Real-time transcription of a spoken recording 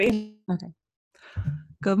Okay.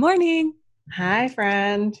 Good morning. Hi,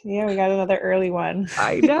 friend. Yeah, we got another early one.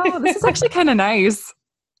 I know. This is actually kind of nice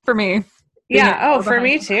for me, being an Yeah. Oh, hour for behind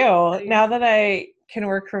me too. everybody. Now that I can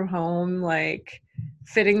work from home, like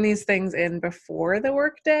fitting these things in before the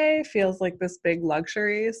workday feels like this big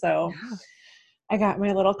luxury. So Yeah. I got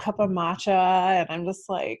my little cup of matcha and I'm just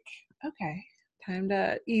like, okay, time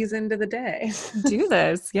to ease into the day. Do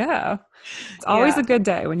this. Yeah. It's always a Yeah. good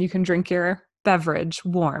day when you can drink your beverage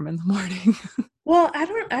warm in the morning. Well, I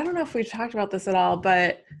don't know if we talked about this at all,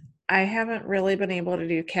 but I haven't really been able to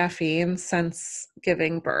do caffeine since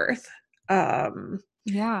giving birth. Um,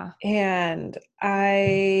 Yeah. And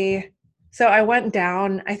I went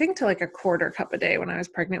down, I think to like a quarter cup a day when I was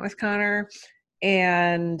pregnant with Connor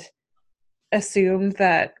and assumed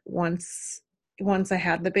that once I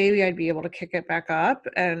had the baby, I'd be able to kick it back up.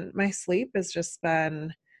 And my sleep has just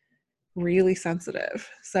been really sensitive.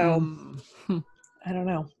 So Mm. I don't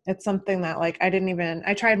know. It's something that like I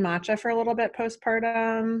tried matcha for a little bit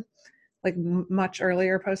postpartum, like much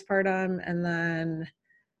earlier postpartum. And then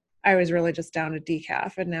I was really just down to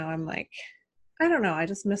decaf. And now I'm like, I don't know. I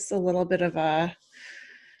just miss a little bit of a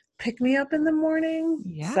pick me up in the morning.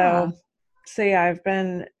 Yeah. So yeah,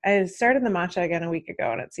 I started the matcha again a week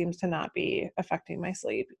ago and it seems to not be affecting my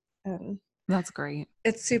sleep. And That's great.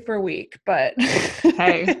 it's super weak, but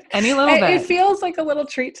Hey, it, any little it bit. feels like a little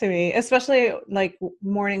treat to me, especially like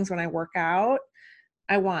mornings when I work out.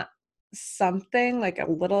 I want something like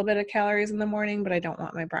a little bit of calories in the morning, but I don't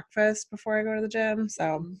want my breakfast before I go to the gym.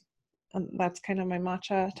 So Mhm. that's kind of my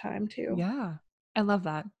matcha time too. Yeah. I love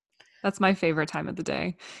that. That's my favorite time of the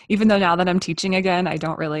day. Even though now that I'm teaching again, I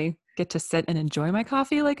don't really get to sit and enjoy my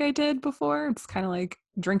coffee like I did before. It's kind of like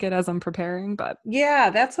drink it as I'm preparing, but Yeah,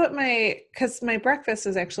 that's what because my breakfast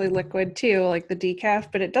is actually liquid too, like the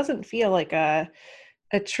decaf, but it doesn't feel like a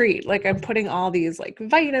treat. Like I'm putting all these like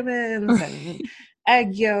vitamins and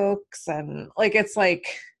egg yolks and it's like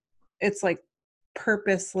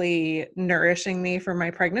purposely nourishing me for my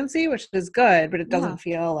pregnancy, which is good, but it yeah. doesn't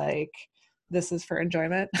feel like this is for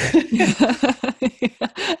enjoyment. I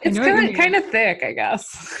It's know what you kind mean. of thick, I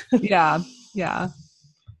guess. Yeah. Yeah.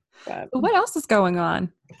 But But what else is going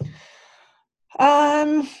on?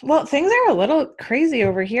 well, things are a little crazy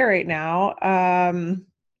over here right now.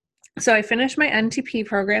 So I finished my NTP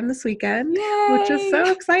program this weekend, which is Yay.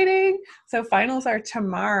 so exciting. So finals are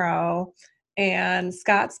tomorrow, and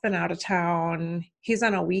Scott's been out of town. He's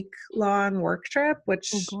on a week-long work trip, Oh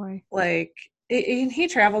which boy. like he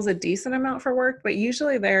travels a decent amount for work, but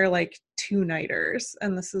usually they're like two-nighters,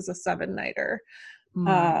 and this is a seven-nighter.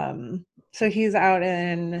 Mm. So he's out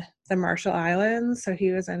in the Marshall Islands. So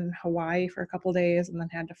he was in Hawaii for a couple days and then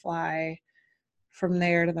had to fly from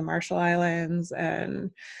there to the Marshall Islands.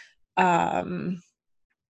 And um,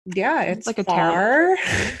 yeah, It's it's like a terrible far.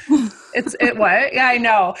 trip. It what? Yeah, I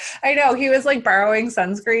know. He was like borrowing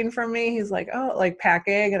sunscreen from me. He's like, oh, like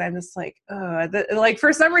packing, and I'm just like, like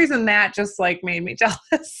for some reason that just like made me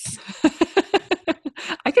jealous.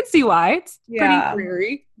 I can see why. It's pretty Yeah,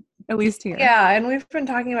 dreary, at least here. yeah, and we've been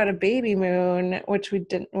talking about a baby moon, which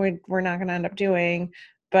we're not going to end up doing,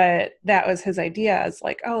 but that was his idea. Is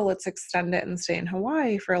like, oh, let's extend it and stay in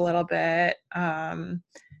Hawaii for a little bit.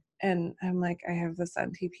 And I'm like, I have this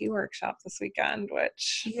NTP workshop this weekend,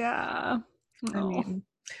 which Yeah. I Oh. mean,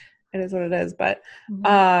 it is what it is. But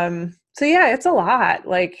Mhm. so yeah, it's a lot.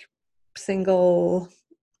 Like single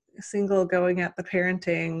single going at the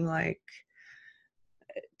parenting, like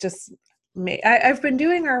just me. I've been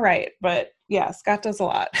doing all right, but yeah, Scott does a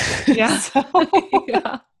lot. Yeah. So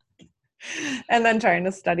Yeah. and then trying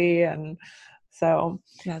to study and so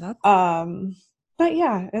Yeah, that's um but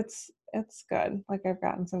yeah, it's good. Like I've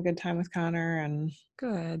gotten some good time with Connor and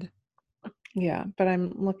good. yeah, but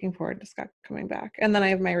I'm looking forward to Scott coming back. And then I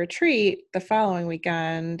have my retreat the following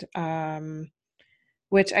weekend,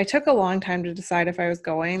 which I took a long time to decide if I was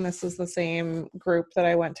going. This is the same group that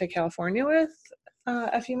I went to California with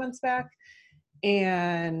a few months back.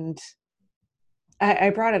 And I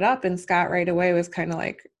brought it up, and Scott right away was kind of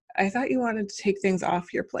like, I thought you wanted to take things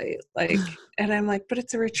off your plate. Like, and I'm like, but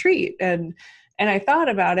it's a retreat. And I thought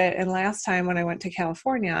about it. And last time when I went to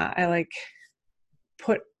California, I like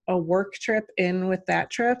put a work trip in with that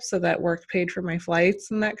trip so that work paid for my flights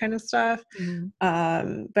and that kind of stuff. Mhm.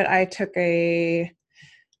 But I think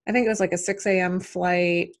it was like a 6 a.m.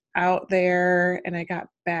 flight out there, and I got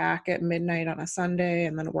back at midnight on a Sunday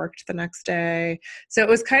and then worked the next day. So it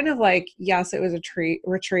was kind of like, yes, it was a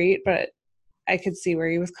retreat, but I could see where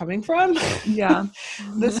he was coming from. Yeah.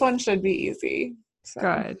 This one should be easy. So,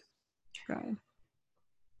 Good. Good.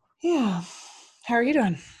 yeah. How are you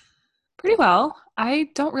doing? Pretty well. I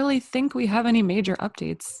don't really think we have any major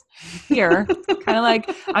updates here. Kind of like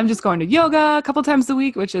I'm just going to yoga a couple times a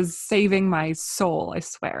week, which is saving my soul, I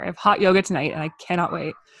swear. I have hot yoga tonight and I cannot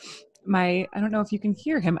wait. I don't know if you can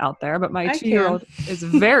hear him out there, but my I can. 2-year-old is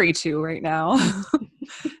very two right now.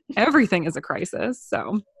 Everything is a crisis.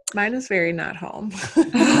 So Mine is very not home.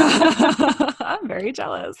 I'm very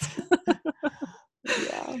jealous.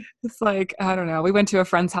 Yeah. It's like, I don't know. We went to a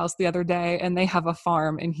friend's house the other day and they have a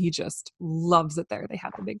farm and he just loves it there. They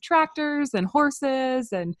have the big tractors and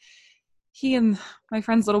horses, and he and my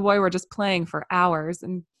friend's little boy were just playing for hours,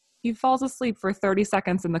 and he falls asleep for 30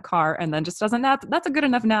 seconds in the car and then just doesn't nap. That's a good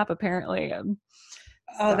enough nap apparently. Oh,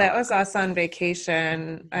 So that was us on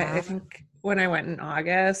vacation. I yeah. think when I went in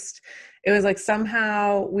August, it was like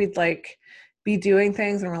somehow we'd like be doing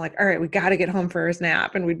things and we're like, all right, we got to get home for his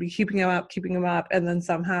nap. And we'd be keeping him up, keeping him up. And then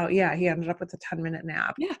somehow, yeah, he ended up with a 10-minute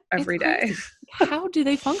nap Yeah, it's every day. crazy. How do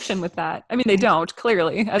they function with that? I mean, they don't,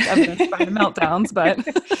 clearly, as evidenced by the meltdowns, but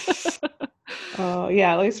Oh,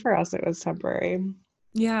 yeah, at least for us, it was temporary.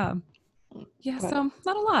 yeah. Yeah, But so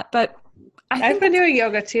not a lot, but I I've think been doing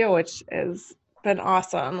yoga too, which has been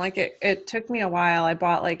awesome. Like it took me a while. I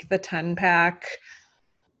bought like the 10 pack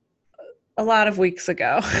a lot of weeks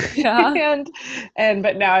ago. yeah.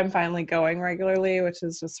 But now I'm finally going regularly, which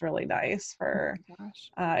is just really nice for Oh my gosh.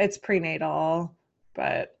 it's prenatal,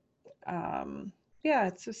 but yeah,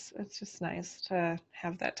 it's just nice to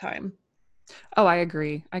have that time. Oh, I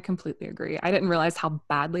agree. I completely agree. I didn't realize how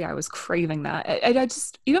badly I was craving that. I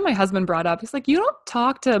just, even my husband brought up, he's like, you don't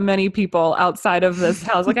talk to many people outside of this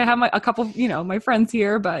house. Like I have a couple, my friends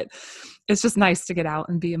here, but it's just nice to get out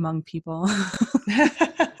and be among people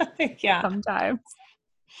Yeah. sometimes.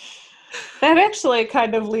 That actually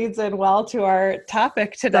kind of leads in well to our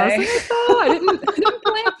topic today. Doesn't it though? I didn't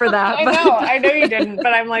plan for that. I know you didn't,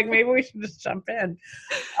 but I'm like, maybe we should just jump in.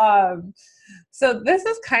 So this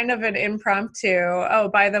is kind of an impromptu. Oh,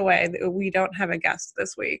 by the way, we don't have a guest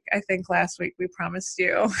this week. I think last week we promised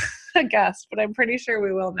you a guest, but I'm pretty sure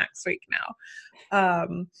we will next week now.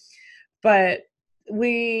 But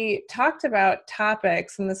we talked about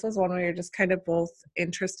topics, and this was one we were just kind of both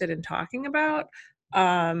interested in talking about.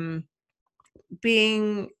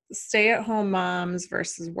 Being stay-at-home moms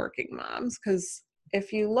versus working moms, because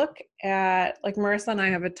if you look at, like, Marissa and I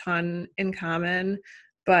have a ton in common,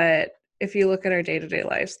 but if you look at our day-to-day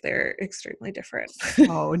lives, they're extremely different.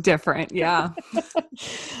 Oh, different. Yeah.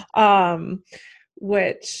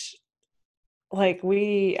 Which, like,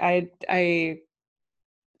 I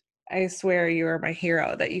swear you are my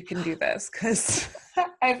hero that you can do this, because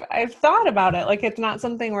I've thought about it. Like, it's not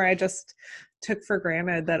something where I just took for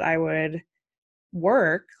granted that I would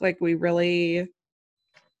work. Like, we really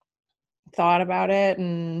thought about it,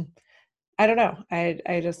 and I don't know.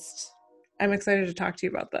 I'm excited to talk to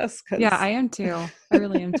you about this. Yeah, I am too. I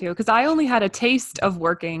really am too. Because I only had a taste of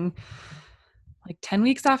working like 10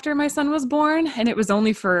 weeks after my son was born, and it was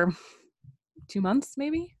only for 2 months,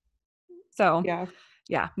 maybe. So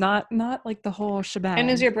yeah, not like the whole shebang. And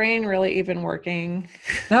is your brain really even working?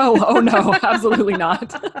 No, oh no, absolutely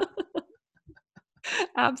not.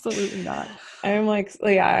 Absolutely not. I'm like,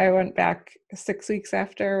 yeah, I went back 6 weeks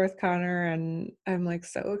after with Connor, and I'm like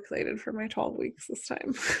so excited for my 12 weeks this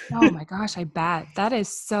time. Oh my gosh, I bet. That is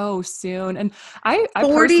so soon. And I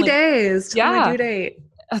 40 days to my yeah. due date.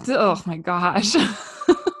 Oh my gosh. Yay.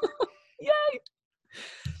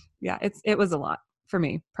 Yeah, it was a lot for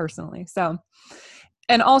me personally. So,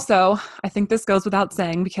 and also, I think this goes without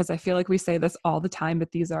saying because I feel like we say this all the time,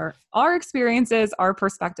 but these are our experiences, our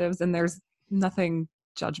perspectives, and there's nothing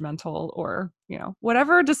judgmental or,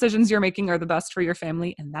 whatever decisions you're making are the best for your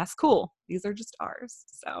family, and that's cool. These are just ours.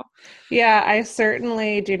 So, yeah, I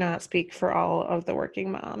certainly do not speak for all of the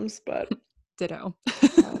working moms, but ditto.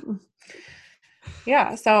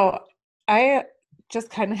 Yeah, so I just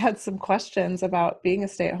kind of had some questions about being a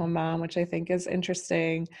stay-at-home mom, which I think is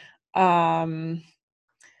interesting. So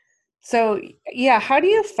yeah,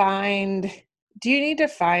 do you need to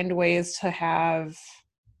find ways to have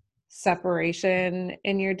separation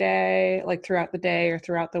in your day, like throughout the day or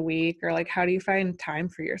throughout the week, or like how do you find time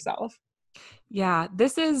for yourself? Yeah,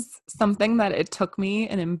 this is something that it took me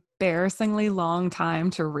an embarrassingly long time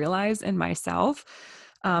to realize in myself,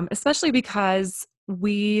 especially because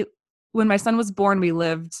when my son was born, we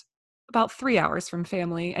lived about 3 hours from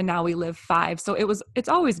family, and now we live 5. So it's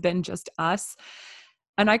always been just us.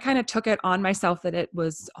 And I kind of took it on myself that it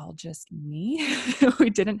was all just me. We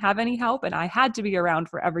didn't have any help, and I had to be around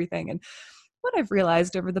for everything. And what I've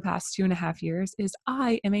realized over the past 2.5 years is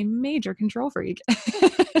I am a major control freak.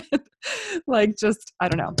 Like, just, I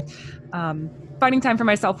don't know. Finding time for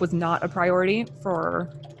myself was not a priority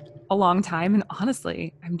for a long time. And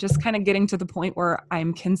honestly, I'm just kind of getting to the point where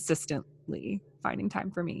I'm consistently finding time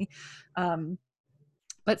for me.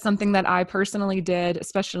 But something that I personally did,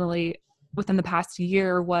 especially within the past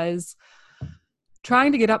year, was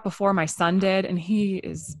trying to get up before my son did. And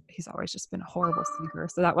he's always just been a horrible sleeper.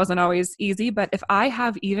 So that wasn't always easy. But if I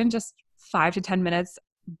have even just 5 to 10 minutes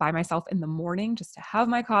by myself in the morning, just to have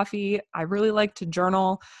my coffee, I really like to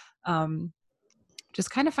journal,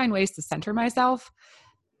 just kind of find ways to center myself.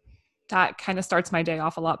 That kind of starts my day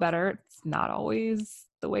off a lot better. It's not always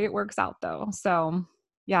the way it works out though. So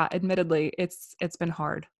yeah, admittedly, it's been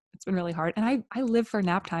hard. It's been really hard. And I live for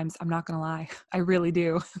nap times. I'm not going to lie. I really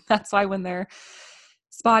do. That's why when they're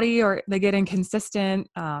spotty or they get inconsistent,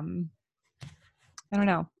 I don't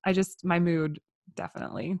know. My mood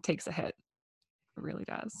definitely takes a hit. It really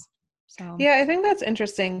does. So Yeah, I think that's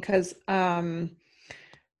interesting because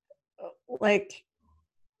like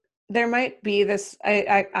there might be this,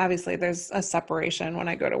 I obviously there's a separation when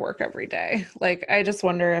I go to work every day. Like I just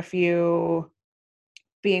wonder if you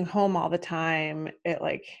being home all the time,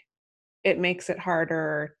 it makes it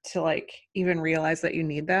harder to like even realize that you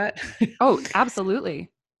need that. oh,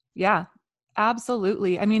 absolutely. Yeah,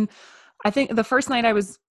 absolutely. I mean, I think the first night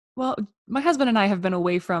well, my husband and I have been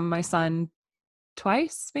away from my son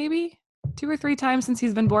twice, maybe 2 or 3 times since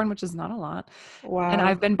he's been born, which is not a lot. And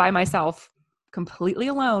I've Wow. been by myself completely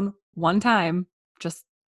alone one time just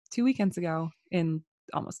 2 weekends ago in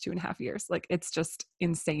almost 2.5 years. Like it's just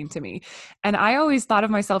insane to me. And I always thought of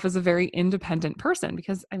myself as a very independent person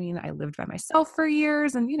because I mean, I lived by myself for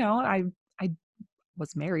years and I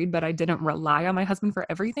was married, but I didn't rely on my husband for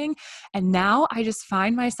everything. And now I just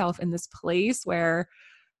find myself in this place where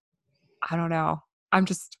I don't know. I'm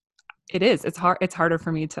just it's hard. It's harder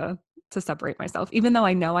for me to separate myself. Even though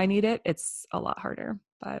I know I need it, it's a lot harder.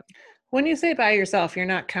 But When you say by yourself, you're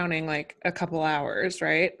not counting like a couple hours,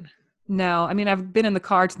 right? no, I mean I've been in the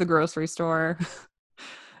car to the grocery store.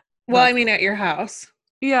 Well, I That's mean at your house.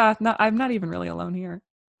 yeah, I'm not even really alone here.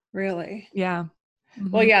 Really? Yeah.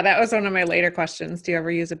 Well, Hmm. yeah, that was one of my later questions. Do you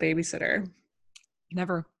ever use a babysitter?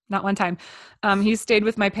 Never. Not one time. He stayed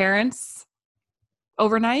with my parents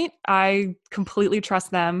overnight. I completely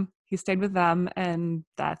trust them. He stayed with them and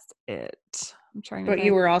that's it. I'm trying to But you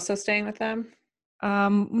think. were also staying with them?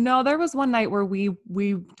 No, there was one night where we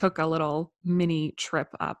took a little mini trip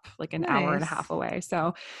up, like an hour and a half Nice. away.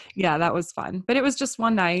 So yeah, that was fun. But it was just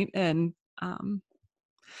one night and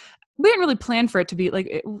we didn't really plan for it to be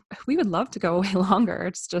like we would love to go away longer.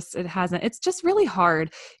 It's just it hasn't. It's just really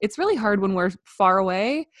hard. It's really hard when we're far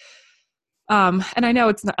away. And I know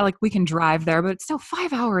it's not like we can drive there, but it's still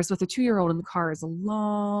 5 hours with a 2-year-old in the car is a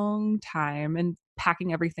long time and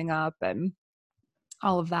packing everything up and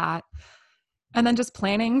all of that. And then just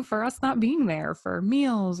planning for us not being there for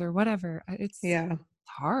meals or whatever. It's Yeah.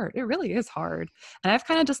 hard. It really is hard. And I've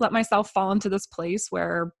kind of just let myself fall into this place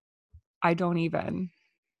where I don't even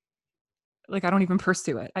I don't even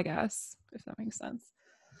pursue it, I guess, if that makes sense.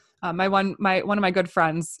 One of my good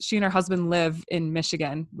friends, she and her husband live in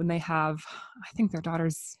Michigan when they have, I think their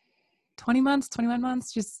daughter's 20 months, 21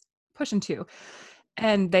 months, just pushing two.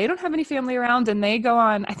 And they don't have any family around and they go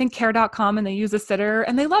on, I think, care.com and they use a sitter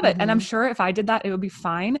and they love it. And I'm Hmm. sure if I did that, it would be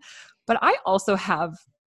fine. But I also have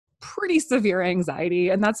pretty severe anxiety.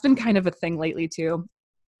 And that's been kind of a thing lately too.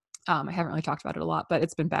 I haven't really talked about it a lot, but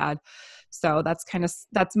it's been bad. So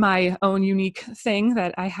that's my own unique thing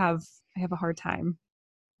that I have a hard time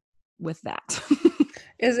with that.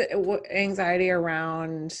 Is it anxiety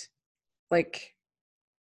around like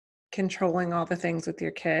controlling all the things with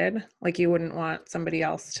your kid? Like you wouldn't want somebody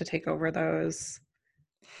else to take over those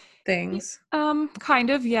things? Kind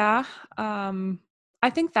of, yeah. I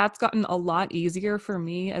think that's gotten a lot easier for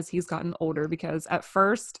me as he's gotten older because at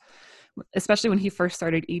first, especially when he first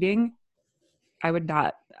started eating, I would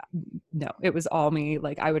not, no, it was all me.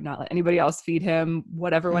 Like I would not let anybody else feed him.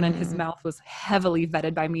 Whatever went in his Mm, mouth was heavily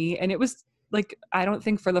vetted by me. And it was like, I don't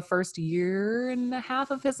think for the first year and a half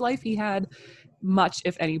of his life, he had much,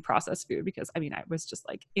 if any, processed food because I mean, I was just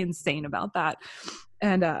like insane about that.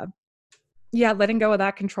 And yeah, letting go of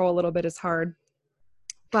that control a little bit is hard.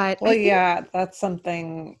 But well, I think, yeah, that's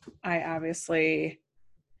something I obviously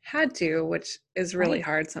had to, which is really right.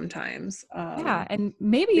 hard sometimes, Yeah. And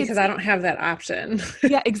maybe because I don't have that option.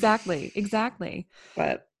 yeah, exactly. Exactly.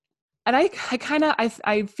 But And I kind of,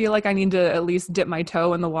 I feel like I need to at least dip my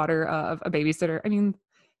toe in the water of a babysitter. I mean,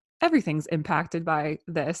 everything's impacted by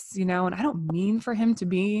this, and I don't mean for him to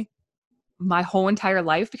be my whole entire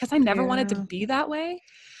life because I never wanted to yeah, be that way.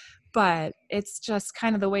 But it's just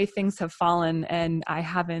kind of the way things have fallen and I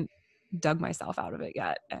haven't dug myself out of it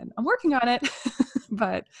yet. And I'm working on it,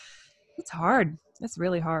 but it's hard. It's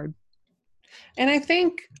really hard. And I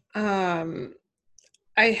think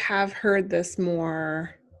I have heard this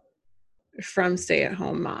more from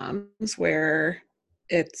stay-at-home moms where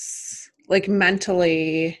it's like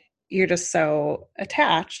mentally you're just so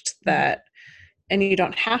attached Mhm. that, and you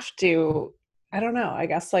don't have to, I don't know, I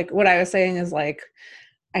guess like what I was saying is like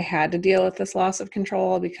I had to deal with this loss of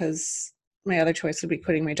control because my other choice would be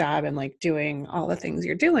quitting my job and like doing all the things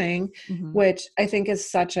you're doing, Mhm. which I think is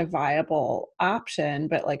such a viable option,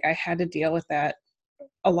 but like I had to deal with that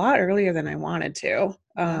a lot earlier than I wanted to.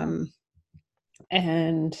 Yeah.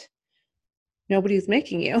 And nobody's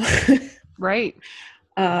making you. Right.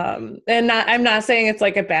 And I'm not saying it's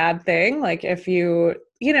like a bad thing. Like if to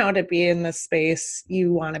be in the space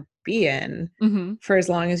you want to be in Mhm. for as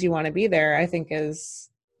long as you want to be there, I think is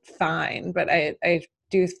fine. But I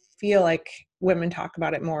do feel like women talk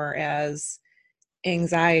about it more as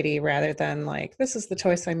anxiety rather than like, this is the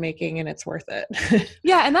choice I'm making and it's worth it.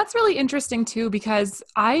 Yeah, and that's really interesting too, because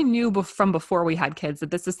I knew from before we had kids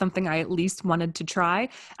that this is something I at least wanted to try,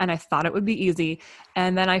 and I thought it would be easy.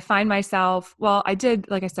 And then I find myself, well, I did,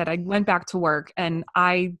 like I said, I went back to work and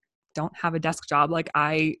I don't have a desk job. Like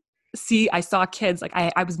I saw kids, like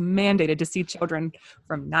I was mandated to see children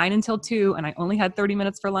from 9 until 2, and I only had 30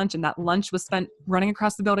 minutes for lunch, and that lunch was spent running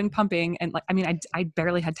across the building pumping. And like, I mean, I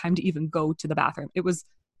barely had time to even go to the bathroom. It was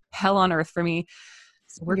hell on earth for me.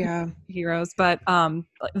 So we're Yeah. heroes, but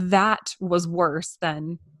that was worse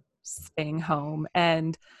than staying home.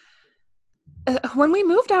 And when we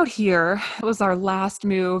moved out here, it was our last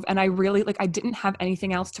move, and I really I didn't have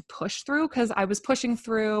anything else to push through because I was pushing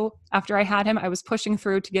through after I had him. I was pushing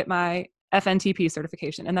through to get my FNTP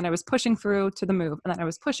certification, and then I was pushing through to the move, and then I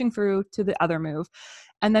was pushing through to the other move.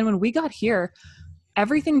 And then when we got here,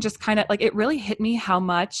 everything just kind of like it really hit me how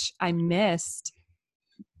much I missed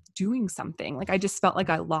doing something. Like I just felt like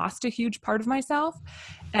I lost a huge part of myself.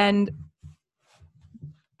 And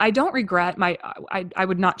I don't regret I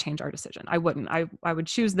would not change our decision. I wouldn't. I would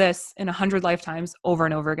choose this in 100 lifetimes over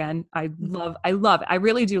and over again. I love it. I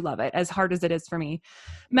really do love it, as hard as it is for me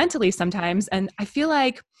mentally sometimes. And I feel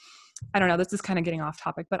like, I don't know, this is kind of getting off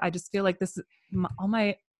topic, but I just feel like all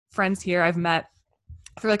my friends here I've met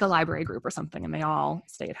through like a library group or something, and they all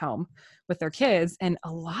stay at home with their kids. And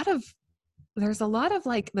there's a lot of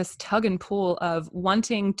like this tug and pull of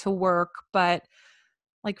wanting to work, but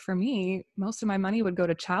like for me, most of my money would go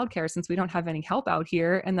to childcare since we don't have any help out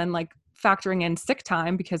here. And then like factoring in sick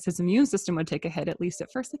time because his immune system would take a hit, at least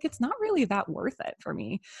at first. Like it's not really that worth it for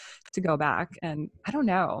me to go back. And I don't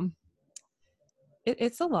know.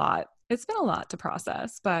 It's a lot. It's been a lot to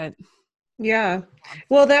process, but Yeah.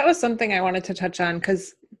 Well, that was something I wanted to touch on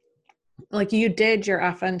because like you did your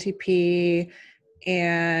FNTP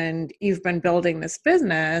and you've been building this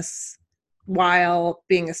business while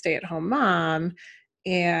being a stay-at-home mom.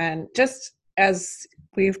 And just as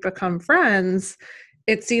we've become friends,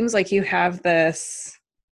 it seems like you have this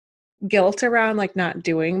guilt around like not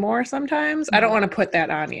doing more sometimes. I don't Mhm. want to put that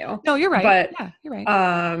on you, No, you're right. but Yeah, you're right.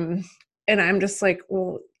 um and I'm just like,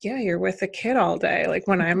 well, yeah, you're with a kid all day. Like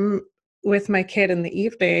when Mhm. I'm with my kid in the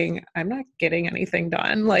evening, I'm not getting anything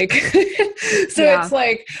done. Like so Yeah. it's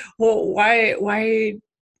like, well, why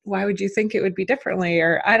would you think it would be differently?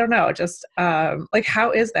 Or I don't know, just like how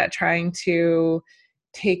is that trying to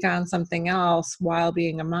take on something else while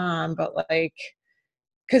being a mom, but like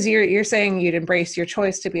because you're saying you'd embrace your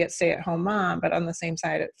choice to be a stay-at-home mom, but on the same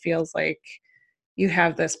side it feels like you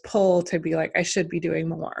have this pull to be like, I should be doing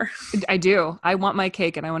more. I do. I want my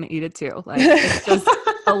cake and I want to eat it too. Like it's just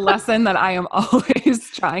a lesson that I am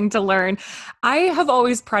always trying to learn. I have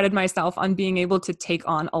always prided myself on being able to take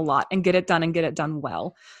on a lot and get it done and get it done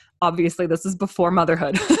well. Obviously, this is before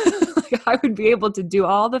motherhood. Like, I would be able to do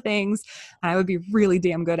all the things and I would be really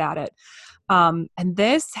damn good at it. And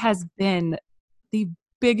this has been the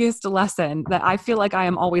biggest lesson that I feel like I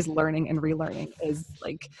am always learning and relearning is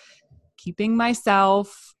like keeping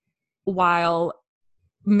myself while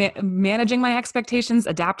managing my expectations,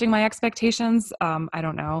 adapting my expectations. I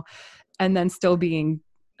don't know. And then still being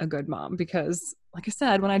a good mom because like I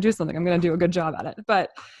said, when I do something, I'm going to do a good job at it.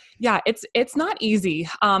 But yeah, it's not easy.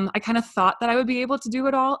 I kind of thought that I would be able to do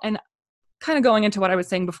it all. And kind of going into what I was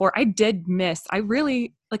saying before, I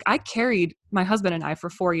really, like, I carried my husband and I for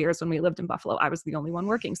 4 years when we lived in Buffalo. I was the only one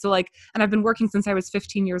working. So like, and I've been working since I was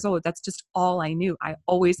 15 years old. That's just all I knew. I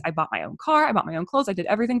bought my own car. I bought my own clothes. I did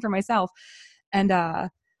everything for myself. And,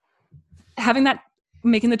 having that,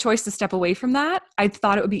 making the choice to step away from that, I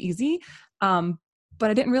thought it would be easy. Um, but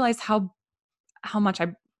I didn't realize how much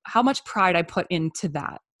how much pride I put into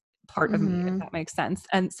that part of me, if Mm-hmm. that makes sense.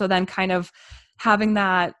 And so then kind of having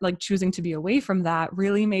that, like choosing to be away from that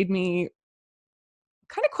really made me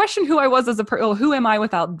kind of question who I was as who am I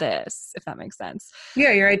without this, if that makes sense.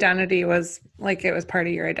 Yeah, your identity was like, it was part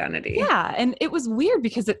of your identity. Yeah. And it was weird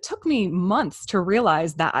because it took me months to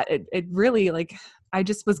realize that it really like, I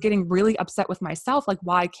just was getting really upset with myself. Like,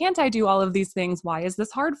 why can't I do all of these things? Why is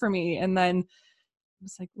this hard for me? And then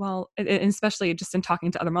it's like, well, especially just in talking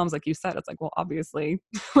to other moms, like you said, it's like, well, obviously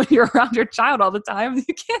when you're around your child all the time,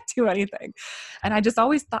 you can't do anything. And I just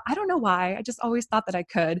always thought, I don't know why, I just always thought that I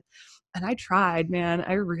could. And I tried, man,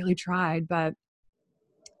 I really tried. But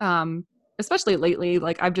especially lately,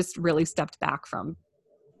 like I've just really stepped back from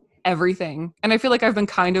everything. And I feel like I've been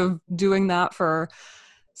kind of doing that for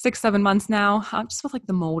 6-7 months now, just with like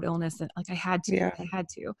the mold illness. And like I had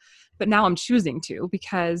to, but now I'm choosing to,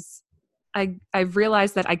 because I've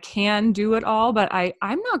realized that I can do it all, but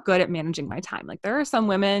I'm not good at managing my time. Like there are some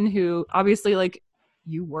women who obviously like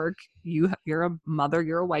you work, you're a mother,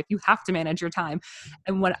 you're a wife, you have to manage your time.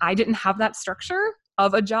 And when I didn't have that structure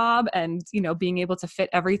of a job and, you know, being able to fit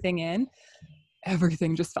everything in,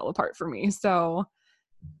 everything just fell apart for me. So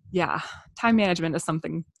yeah, time management is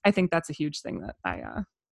something, I think that's a huge thing that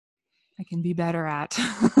I can be better at.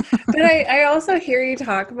 But I also hear you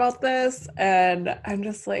talk about this and I'm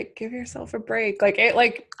just like, give yourself a break. Like it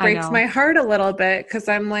like breaks my heart a little bit, because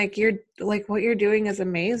I'm like, you're like, what you're doing is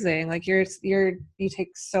amazing. Like you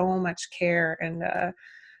take so much care in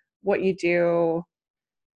what you do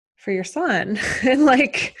for your son. And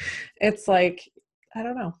like, it's like, I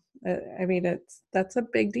don't know. I mean, that's a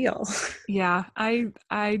big deal. Yeah, I'm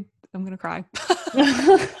going to cry.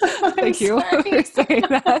 Thank you for saying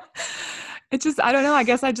that. It just, I don't know. I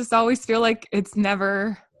guess I just always feel like it's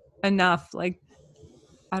never enough. Like,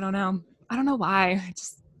 I don't know. I don't know why.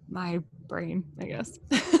 Just my brain, I guess.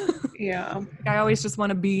 Yeah. I always just want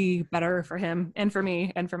to be better for him and for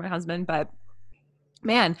me and for my husband. But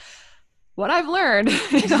man, what I've learned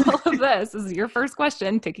in all of this is your first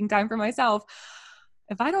question, taking time for myself.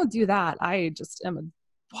 If I don't do that, I just am a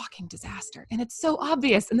walking disaster. And it's so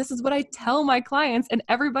obvious. And this is what I tell my clients and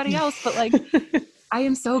everybody else. But like, I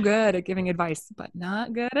am so good at giving advice, but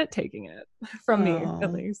not good at taking it from me,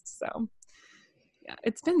 at least. So yeah,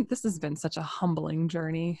 this has been such a humbling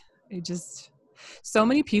journey. So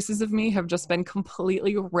many pieces of me have just been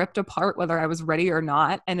completely ripped apart, whether I was ready or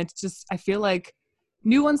not. And it's just, I feel like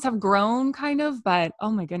new ones have grown kind of, but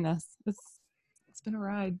oh my goodness, it's been a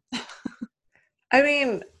ride. I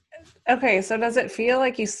mean, okay, so does it feel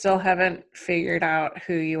like you still haven't figured out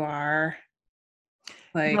who you are?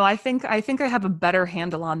 Like, no, I think I have a better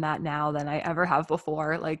handle on that now than I ever have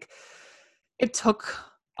before. Like it took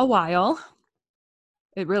a while.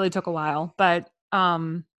 It really took a while, but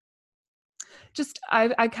just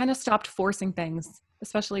I kind of stopped forcing things,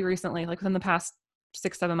 especially recently, like within the past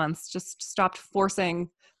 6-7 months, just stopped forcing,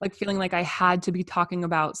 like feeling like I had to be talking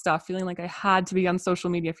about stuff, feeling like I had to be on social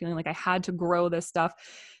media, feeling like I had to grow this stuff.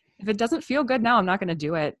 If it doesn't feel good now, I'm not going to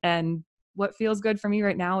do it. And what feels good for me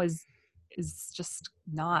right now is just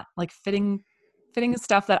not like fitting the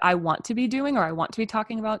stuff that I want to be doing or I want to be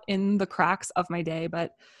talking about in the cracks of my day.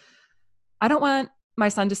 But I don't want my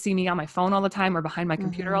son to see me on my phone all the time or behind my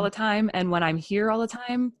computer all the time. And when I'm here all the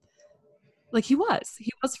time, like he was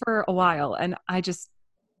for a while. And I just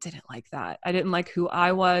didn't like that. I didn't like who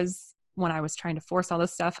I was when I was trying to force all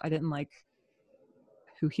this stuff. I didn't like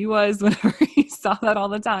who he was whenever he saw that all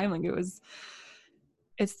the time. Like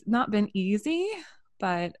it's not been easy,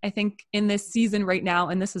 but I think in this season right now,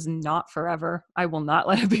 and this is not forever, I will not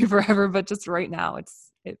let it be forever, but just right now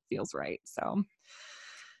it feels right. So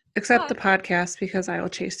except the podcast, because I will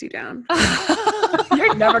chase you down.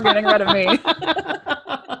 You're never getting rid of me.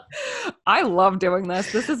 I love doing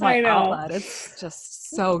this. This is my outlet. It's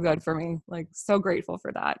just so good for me. Like so grateful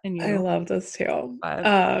for that. And you. I love this too.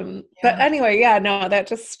 But anyway, yeah, no, that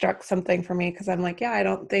just struck something for me, because I'm like, yeah, I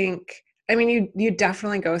don't think, I mean, you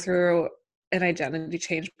definitely go through an identity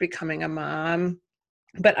change becoming a mom,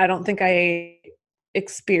 but I don't think I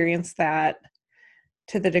experienced that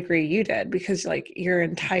to the degree you did, because like your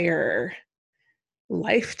entire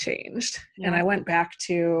life changed. Yeah. And I went back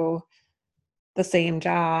to the same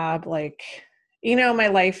job. Like, you know, my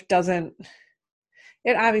life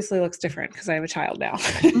it obviously looks different because I have a child now,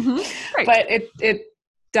 right. But it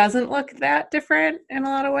doesn't look that different in a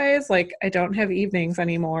lot of ways. Like I don't have evenings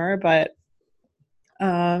anymore, but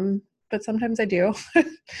sometimes I do.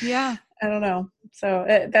 Yeah. I don't know.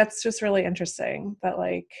 So that's just really interesting that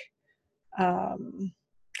like,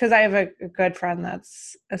 because I have a good friend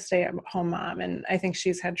that's a stay-at-home mom, and I think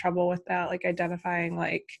she's had trouble with that, like identifying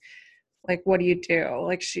like what do you do?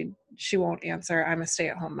 Like she won't answer, I'm a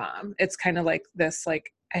stay-at-home mom. It's kind of like this,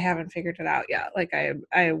 like I haven't figured it out yet. Like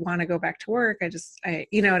I want to go back to work. I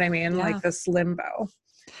you know what I mean? Yeah. Like this limbo.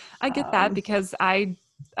 I get that because I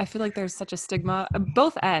feel like there's such a stigma,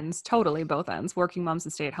 both ends, totally both ends, working moms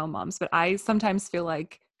and stay-at-home moms. But I sometimes feel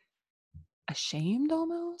like ashamed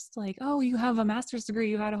almost, like, oh, you have a master's degree,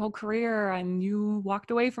 you had a whole career, and you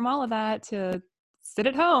walked away from all of that to sit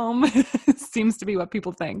at home. Seems to be what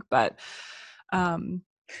people think. But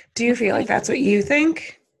do you feel like that's what you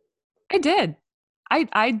think? I did.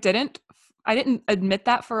 I didn't admit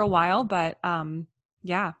that for a while, but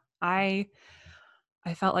yeah, I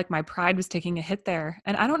felt like my pride was taking a hit there.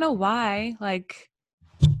 And I don't know why, like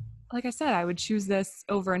I said, I would choose this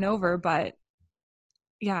over and over, but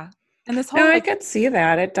yeah. And this No, whole I like, could see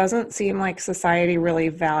that. It doesn't seem like society really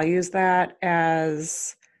values that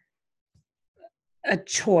as a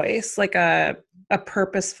choice, like a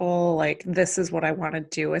purposeful, like, this is what I want to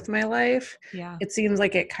do with my life. yeah. It seems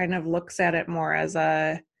like it kind of looks at it more as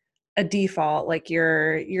a default, like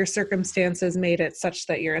your circumstances made it such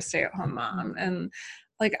that you're a stay-at-home mom. And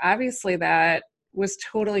like obviously that was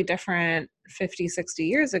totally different 50, 60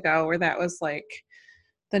 years ago, where that was like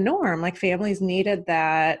the norm. Like families needed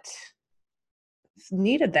that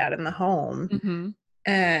in the home. Mm-hmm.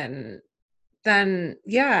 And then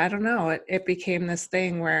yeah, I don't know, it became this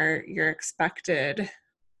thing where you're expected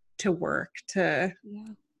to work to,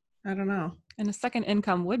 Yeah. I don't know. And a second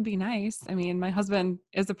income would be nice. I mean, my husband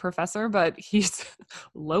is a professor, but he's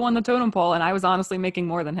low on the totem pole, and I was honestly making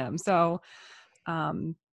more than him. So,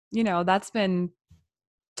 um, that's been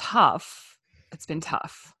tough. It's been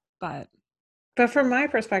tough, but From my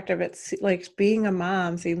perspective, it's like being a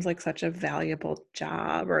mom seems like such a valuable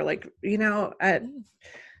job, or like,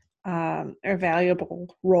 a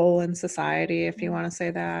valuable role in society, if you want to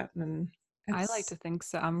say that. And I like to it's, think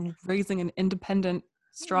so. I'm raising an independent,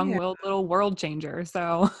 yeah. strong-willed little world changer.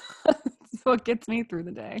 So that's what gets me through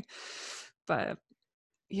the day. But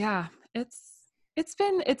yeah, it's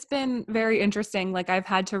been very interesting. Like I've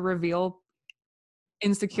had to reveal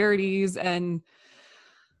insecurities and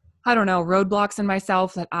I don't know, roadblocks in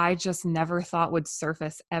myself that I just never thought would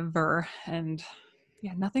surface ever. And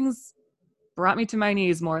yeah, nothing's brought me to my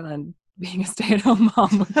knees more than being a stay-at-home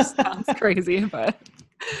mom, which sounds crazy, but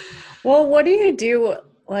Well, what do you do?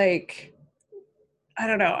 Like, I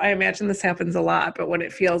don't know. I imagine this happens a lot, but when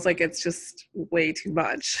it feels like it's just way too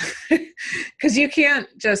much, because you can't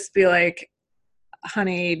just be like,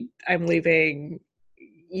 honey, I'm leaving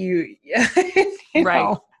you, you right,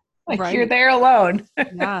 know, like you're right. there alone.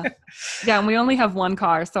 Yeah. Yeah, and we only have one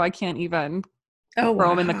car, so I can't even Oh,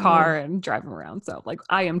 throw him in the car wow. and drive him around. So like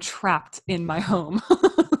I am trapped in my home.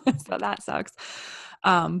 So that sucks.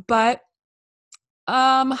 But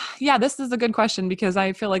yeah, this is a good question because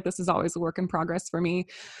I feel like this is always a work in progress for me.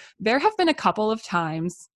 There have been a couple of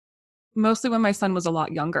times, mostly when my son was a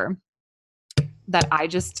lot younger, that I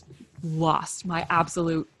just lost my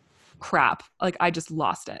absolute crap. Like I just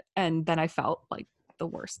lost it. And then I felt like the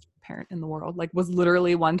worst parent in the world. Like was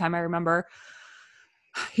literally one time I remember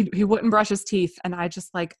he wouldn't brush his teeth and I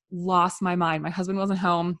just like lost my mind. My husband wasn't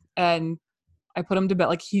home and I put him to bed.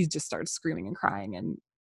 Like he just started screaming and crying and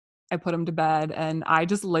I put him to bed and I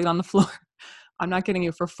just laid on the floor. I'm not kidding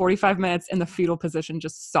you, for 45 minutes in the fetal position,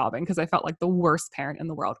 just sobbing because I felt like the worst parent in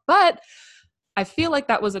the world. But I feel like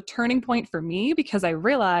that was a turning point for me because I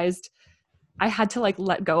realized I had to like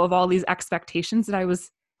let go of all these expectations that I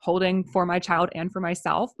was holding for my child and for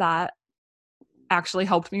myself that actually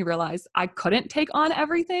helped me realize I couldn't take on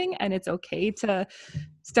everything and it's okay to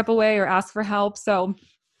step away or ask for help. So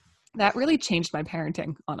that really changed my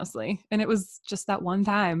parenting, honestly. And it was just that one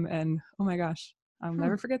time. And oh my gosh, I'll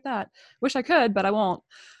never forget that. Wish I could, but I won't.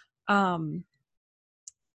 Um,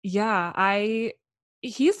 yeah,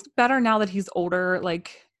 he's better now that he's older.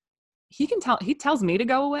 Like he tells me to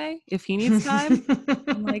go away if he needs time.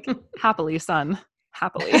 I'm like, happily, son,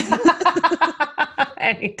 happily.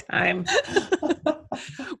 Anytime.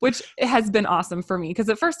 Which has been awesome for me because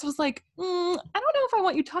at first I was like, I don't know if I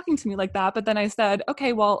want you talking to me like that. But then I said,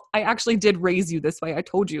 okay, well, I actually did raise you this way. I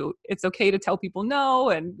told you it's okay to tell people no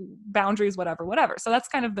and boundaries, whatever, whatever. So that's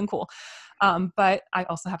kind of been cool. But I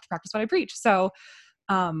also have to practice what I preach. So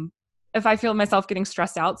um, if I feel myself getting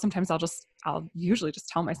stressed out, sometimes I'll usually just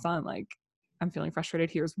tell my son, like, I'm feeling frustrated.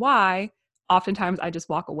 Here's why. Oftentimes I just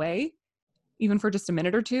walk away even for just a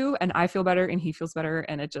minute or two and I feel better and he feels better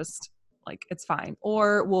and it just like it's fine.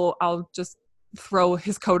 Or I'll just throw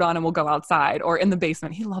his coat on and we'll go outside or in the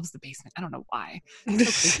basement. He loves the basement. I don't know why.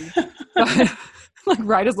 It's so crazy. But like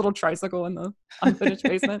ride his little tricycle in the unfinished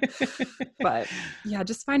basement. But yeah,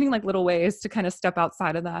 just finding like little ways to kind of step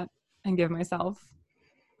outside of that and give myself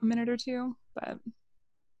a minute or two. But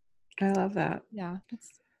I love that. yeah, it's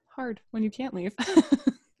hard when you can't leave.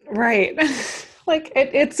 Right. Like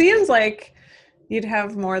it seems like You'd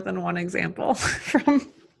have more than one example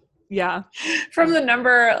from Yeah. the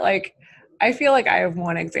number. Like, I feel like I have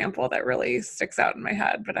one example that really sticks out in my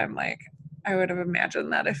head, but I'm like, I would have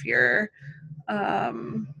imagined that if you're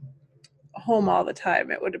home all the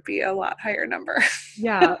time, it would be a lot higher number.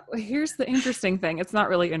 Yeah. Here's the interesting thing. It's not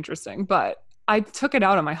really interesting, but I took it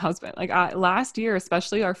out on my husband. Like last year,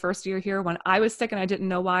 especially our first year here, when I was sick and I didn't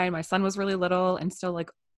know why, and my son was really little and still like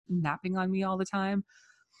napping on me all the time.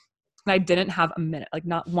 And I didn't have a minute, like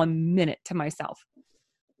not 1 minute to myself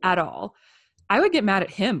at all. I would get mad at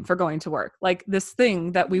him for going to work, like this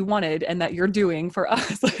thing that we wanted and that you're doing for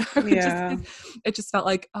us. Like I would Yeah. it just felt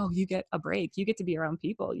like, oh, you get a break. You get to be around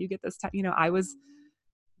people. You get this time. I was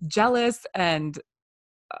jealous and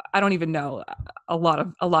I don't even know a lot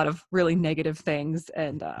of really negative things.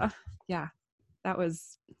 And yeah, that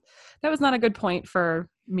was not a good point for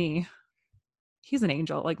me. He's an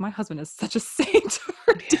angel. Like my husband is such a saint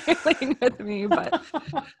for dealing with me, but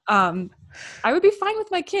I would be fine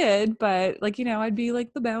with my kid, but like, I'd be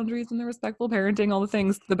like the boundaries and the respectful parenting, all the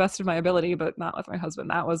things to the best of my ability, but not with my husband.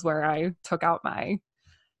 That was where I took out my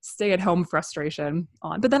stay at home frustration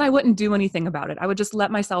on, but then I wouldn't do anything about it. I would just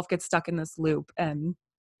let myself get stuck in this loop. And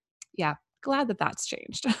yeah, glad that that's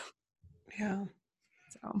changed. Yeah.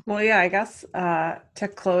 So Well, yeah, I guess to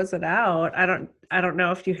close it out, I don't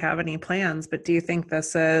know if you have any plans, but do you think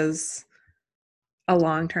this is a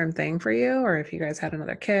long-term thing for you, or if you guys had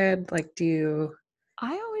another kid, like do you?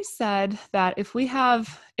 I always said that if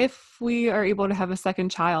we are able to have a second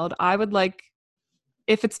child, I would like,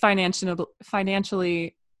 if it's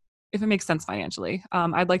financially, if it makes sense financially,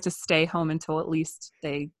 I'd like to stay home until at least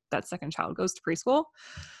that second child goes to preschool.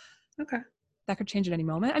 Okay. That could change at any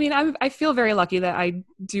moment. I mean, I feel very lucky that I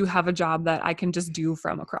do have a job that I can just do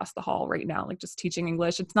from across the hall right now, like just teaching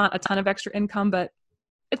English. It's not a ton of extra income, but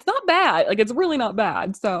it's not bad. Like it's really not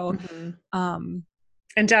bad. So, um,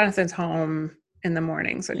 And Jonathan's home in the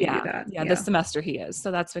mornings when you do yeah, that. yeah, this semester he is.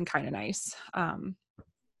 So that's been kind of nice.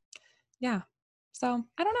 Yeah. So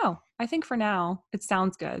I don't know. I think for now it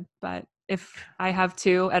sounds good, but if I have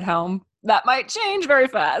two at home, that might change very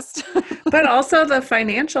fast. But also the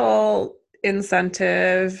financial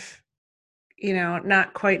incentive,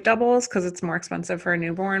 not quite doubles because it's more expensive for a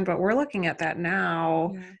newborn, but we're looking at that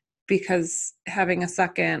now Yeah. because having a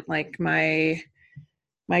second, like my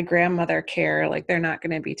grandmother care, like they're not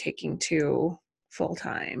going to be taking two full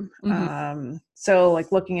time. Mm-hmm. So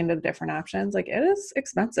like looking into the different options, like it is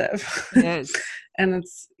expensive. It is. And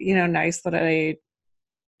it's, nice that I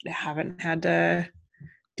haven't had to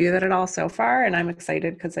do that at all so far. And I'm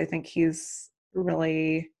excited because I think he's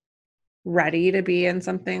really ready to be in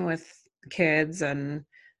something with kids. And,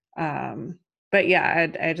 but yeah,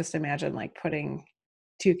 I just imagine like putting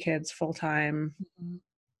two kids full time Mm-hmm.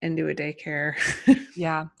 into a daycare.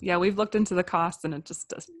 Yeah. Yeah. We've looked into the costs and it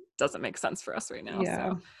just doesn't make sense for us right now. Yeah.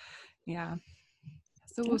 So, yeah.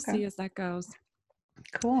 So we'll Okay. see as that goes.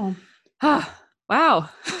 Cool. Ah, wow.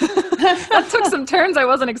 That took some turns I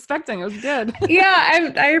wasn't expecting. It was good.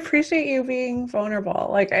 Yeah, I appreciate you being vulnerable.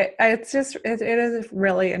 Like it's just it is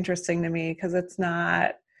really interesting to me because it's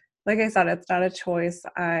not, like I said, it's not a choice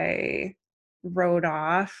I wrote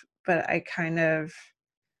off, but I kind of,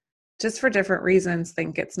 just for different reasons,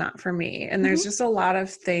 think it's not for me. And Mm-hmm. there's just a lot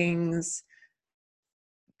of things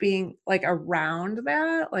being like around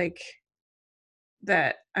that, like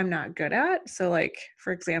that I'm not good at. So like,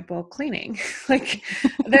 for example, cleaning. Like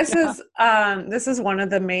Yeah. this is one of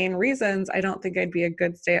the main reasons I don't think I'd be a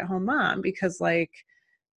good stay-at-home mom, because like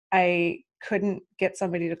I couldn't get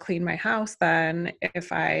somebody to clean my house then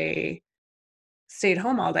if I stayed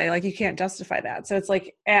home all day. Like you can't justify that. So it's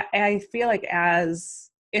like I feel like as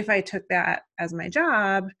if I took that as my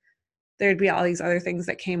job, there'd be all these other things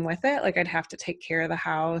that came with it. Like I'd have to take care of the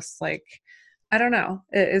house. Like I don't know.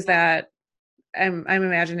 Is that I'm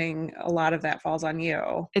imagining a lot of that falls on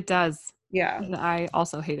you. It does. Yeah. And I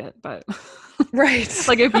also hate it, but Right.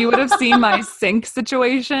 like if you would have seen my sink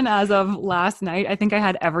situation as of last night, I think I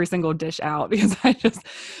had every single dish out because I just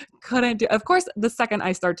couldn't do. Of course, the second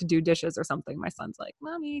I start to do dishes or something, my son's like,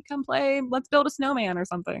 "Mommy, come play. Let's build a snowman or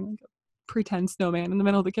something." Like a pretend snowman in the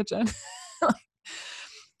middle of the kitchen.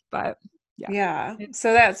 But yeah. Yeah. It,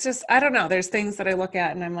 So that's just, I don't know. There's things that I look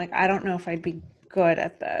at and I'm like, I don't know if I'd be good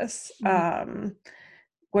at this. mhm.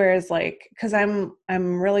 Whereas like, cause I'm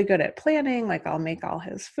really good at planning. Like I'll make all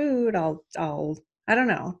his food. I don't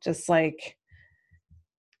know, just like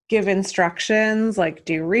give instructions, like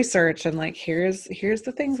do research and like, here's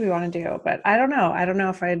the things we want to do. But I don't know. I don't know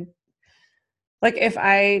if I'd, like if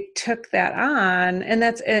I took that on, and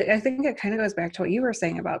that's it, I think it kind of goes back to what you were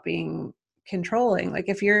saying about being controlling. Like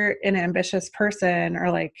if you're an ambitious person or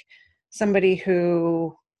like somebody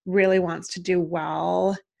who really wants to do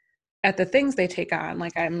well at the things they take on.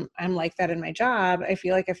 Like I'm like that in my job. I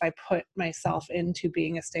feel like if I put myself into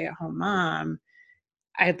being a stay-at-home mom,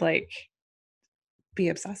 I'd like be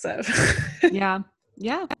obsessive. Yeah.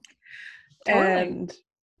 Yeah. Totally. And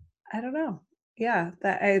I don't know. Yeah,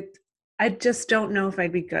 that I just don't know if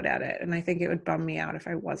I'd be good at it. And I think it would bum me out if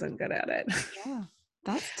I wasn't good at it. Yeah.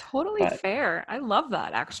 That's totally But fair. I love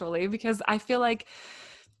that actually, because I feel like,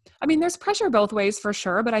 I mean, there's pressure both ways for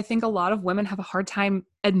sure, but I think a lot of women have a hard time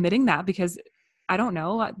admitting that because I don't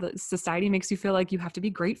know, the society makes you feel like you have to be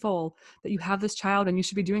grateful that you have this child and you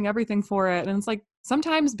should be doing everything for it. And it's like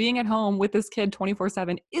sometimes being at home with this kid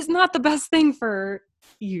 24/7 is not the best thing for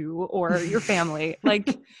you or your family. Like,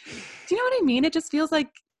 do you know what I mean? It just feels like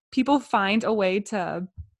people find a way to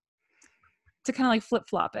kind of like flip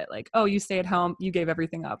flop it. Like, oh, you stay at home, you gave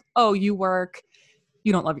everything up. Oh, you work,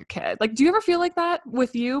 you don't love your kid. Like, do you ever feel like that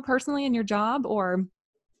with you personally in your job, or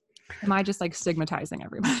am I just like stigmatizing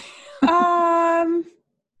everybody? um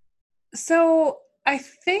so I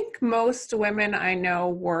think most women I know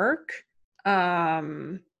work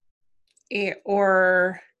um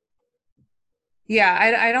or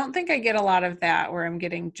yeah, I don't think I get a lot of that where I'm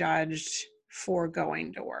getting judged for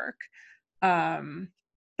going to work. Um,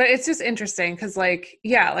 but it's just interesting because, like,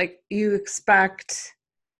 yeah, like you expect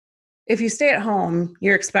if you stay at home,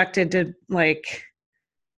 you're expected to like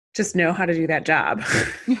just know how to do that job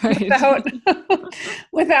Right. without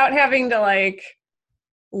without having to like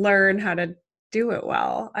learn how to do it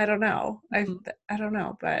well. I don't know. Mhm. I don't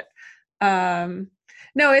know, but um,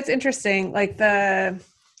 no, it's interesting. Like the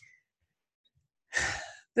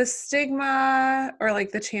stigma or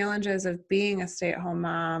like the challenges of being a stay-at-home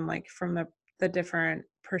mom, like from the different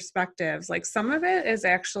perspectives, like some of it is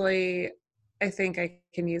actually I think I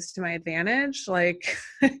can use to my advantage.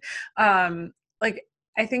 Um like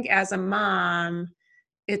I think as a mom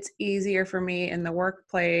it's easier for me in the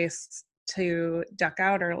workplace to duck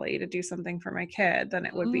out early to do something for my kid than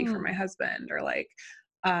it would be for my Mm. husband, or like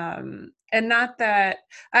and not that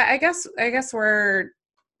I guess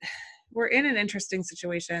we're in an interesting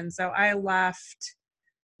situation. So I left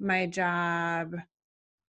my job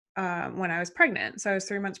when I was pregnant. So I was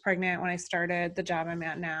 3 months pregnant when I started the job I'm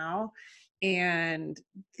at now. And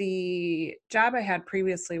the job I had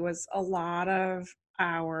previously was a lot of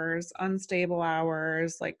hours, unstable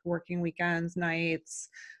hours, like working weekends, nights.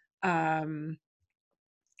 Um,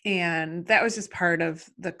 and that was just part of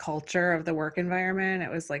the culture of the work environment. It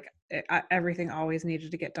was like everything always needed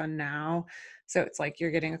to get done now. So it's like you're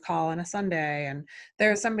getting a call on a Sunday, and there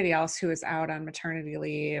was somebody else who was out on maternity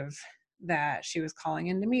leave that she was calling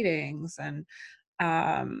into meetings. And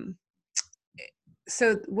um,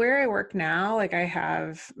 so where I work now, like I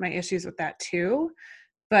have my issues with that too,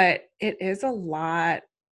 but it is a lot,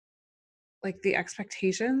 like the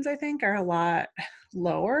expectations I think are a lot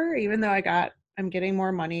lower, even though I'm getting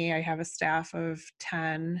more money. I have a staff of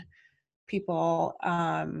 10 people.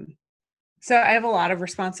 So I have a lot of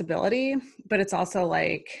responsibility, but it's also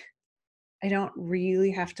like I don't really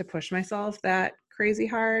have to push myself that crazy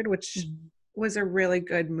hard, which Mhm. was a really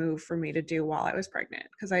good move for me to do while I was pregnant,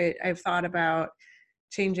 because I've thought about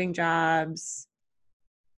changing jobs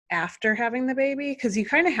after having the baby, because you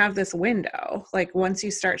kind of have this window. Like once you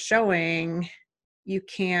start showing, you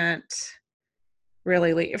can't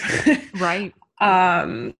really leave. Right.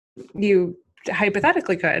 um, you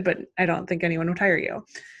hypothetically could, but I don't think anyone would hire you.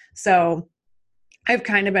 So I've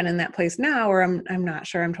kind of been in that place now where I'm not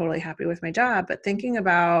sure I'm totally happy with my job, but thinking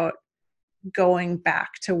about going back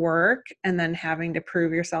to work and then having to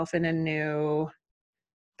prove yourself in a new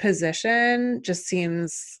position just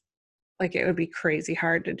seems like it would be crazy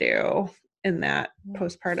hard to do in that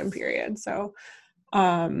postpartum period.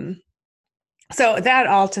 Um so that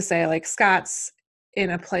all to say, like Scott's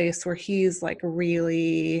in a place where he's like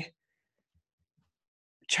really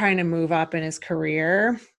trying to move up in his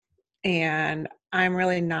career, and I'm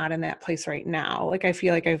really not in that place right now. Like I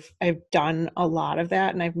feel like I've done a lot of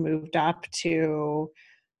that and I've moved up to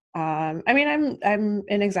I mean I'm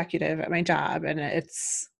an executive at my job, and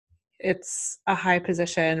it's a high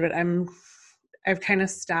position, but I've kind of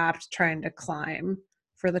stopped trying to climb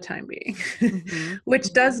for the time being. Hmm.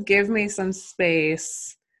 Which does give me some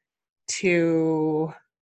space to,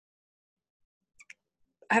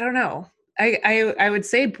 I don't know. I would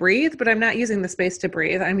say breathe, but I'm not using the space to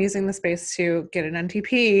breathe. I'm using the space to get an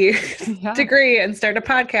NTP Yeah. degree and start a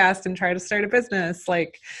podcast and try to start a business,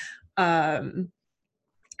 like, um,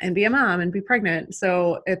 and be a mom and be pregnant.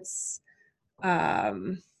 So it's,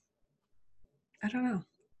 um, I don't know.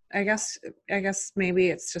 I guess maybe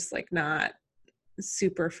it's just like not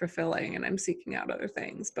super fulfilling and I'm seeking out other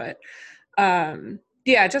things. But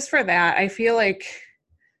yeah, just for that, I feel like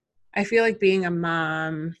being a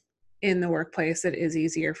mom in the workplace, it is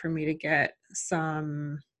easier for me to get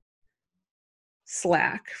some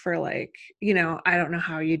slack for like, I don't know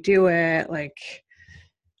how you do it. Like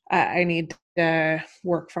I need to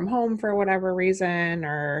work from home for whatever reason,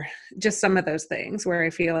 or just some of those things where I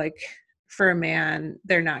feel like for a man,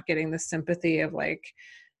 they're not getting the sympathy of like,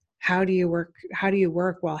 how do you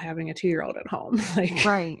work while having a 2-year-old at home? Like,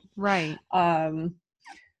 Right.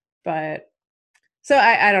 But so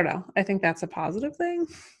I don't know. I think that's a positive thing.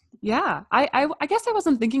 Yeah. I guess I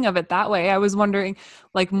wasn't thinking of it that way. I was wondering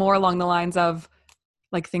like more along the lines of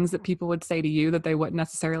like things that people would say to you that they wouldn't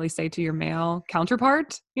necessarily say to your male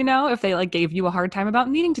counterpart, if they like gave you a hard time about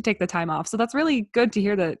needing to take the time off. So that's really good to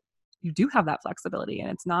hear that you do have that flexibility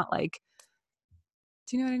and it's not like,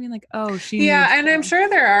 do you know what I mean? Like, oh, she Yeah, needs and I'm to. sure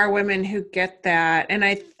there are women who get that, and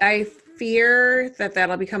I fear that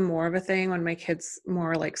that'll become more of a thing when my kids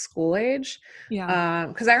more like school age. Yeah.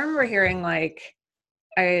 Because I remember hearing like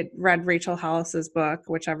I read Rachel Hollis's book,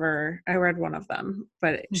 whichever I read one of them,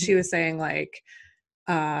 but she was saying like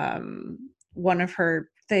one of her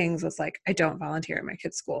things was like, I don't volunteer at my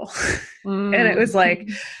kid's school. And it was like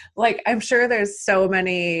I'm sure there's so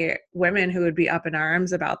many women who would be up in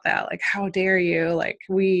arms about that. Like, how dare you? Like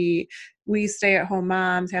we stay at home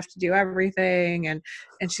moms have to do everything. And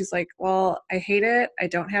she's like, well, I hate it. I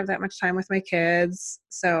don't have that much time with my kids.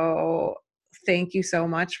 So thank you so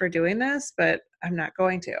much for doing this, but I'm not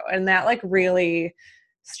going to. And that like really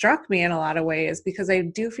struck me in a lot of ways, because I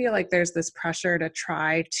do feel like there's this pressure to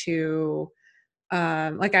try to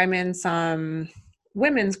like I'm in some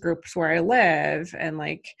women's groups where I live, and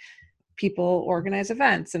like people organize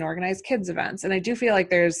events and organize kids events, and I do feel like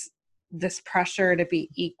there's this pressure to be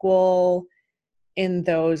equal in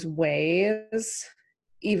those ways,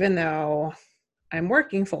 even though I'm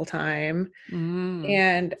working full time.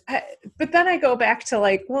 But then I go back to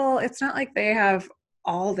like, well, it's not like they have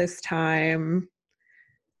all this time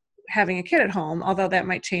having a kid at home, although that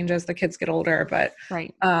might change as the kids get older. But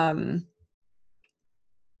Right.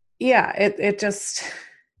 yeah, it just,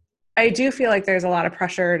 I do feel like there's a lot of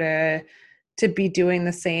pressure to be doing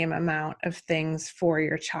the same amount of things for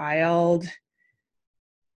your child,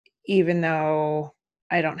 even though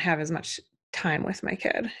I don't have as much time with my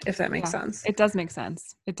kid, if that makes Yeah. sense. It does make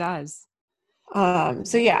sense. It does.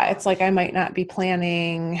 So yeah, it's like I might not be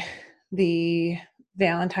planning the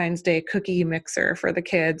Valentine's Day cookie mixer for the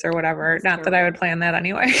kids or whatever. That's Not that I would terrible. plan that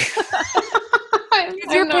anyway.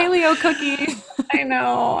 It's your I'm not. paleo cookie. I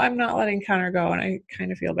know I'm not letting Connor go, and I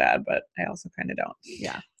kind of feel bad, but I also kind of don't.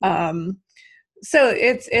 Yeah. So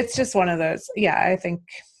it's just one of those. Yeah, I think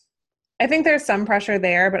there's some pressure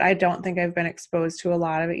there, but I don't think I've been exposed to a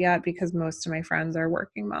lot of it yet, because most of my friends are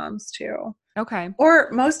working moms too. Okay. Or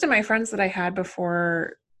most of my friends that I had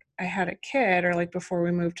before I had a kid, or like before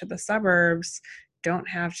we moved to the suburbs, don't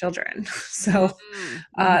have children. So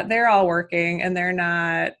they're all working, and they're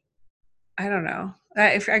not, I don't know.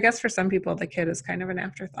 I guess for some people, the kid is kind of an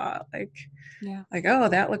afterthought. Like, Yeah. like, oh,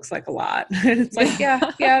 that looks like a lot. It's like,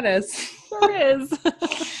 yeah, it is. Sure is.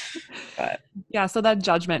 But yeah. So that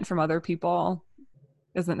judgment from other people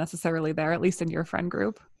isn't necessarily there, at least in your friend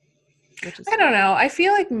group. Which is I don't know. I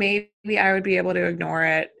feel like maybe I would be able to ignore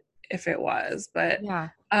it if it was, but yeah.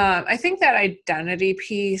 I think that identity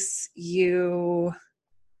piece you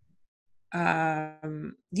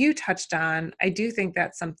touched on, I do think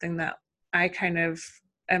that's something that I kind of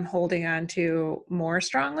am holding on to more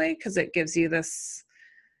strongly, because it gives you this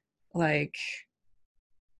like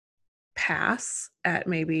pass at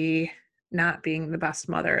maybe not being the best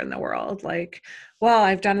mother in the world. Like, well,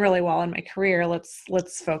 I've done really well in my career. Let's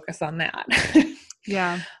focus on that.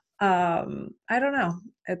 Yeah. I don't know.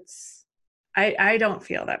 I don't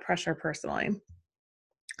feel that pressure personally.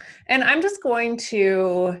 And I'm just going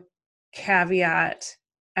to caveat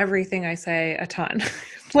everything I say a ton.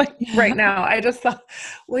 Like right now, I just thought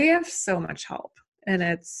we have so much help. And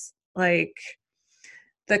it's like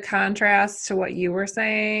the contrast to what you were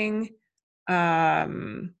saying.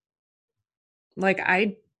 Like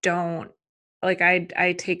I don't, like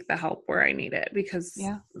I take the help where I need it, because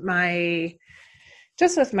Yeah.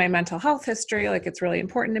 just with my mental health history, like it's really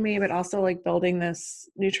important to me, but also like building this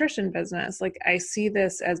nutrition business, like I see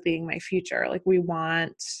this as being my future. Like we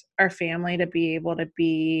want our family to be able to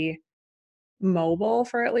be mobile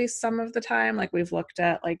for at least some of the time. Like we've looked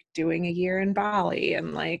at like doing a year in Bali,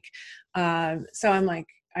 and like, so I'm like,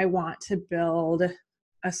 I want to build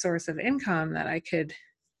a source of income that I could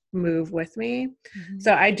move with me. Mm-hmm.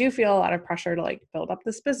 So I do feel a lot of pressure to like build up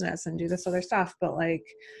this business and do this other stuff, but like,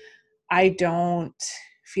 I don't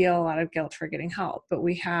feel a lot of guilt for getting help, but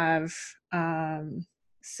we have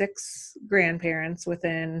 6 grandparents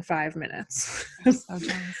within 5 minutes. I'm so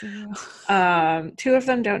jealous of you. 2 of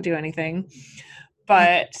them don't do anything,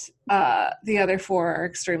 but the other 4 are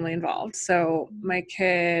extremely involved. So my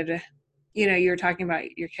kid, you know, you were talking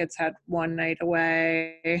about your kids had one night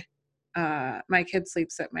away. My kid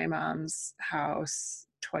sleeps at my mom's house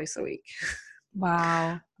twice a week.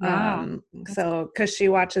 Wow. Yeah. So because she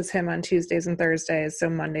watches him on Tuesdays and Thursdays, so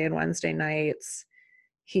Monday and Wednesday nights,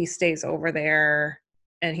 he stays over there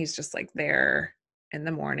and he's just like there in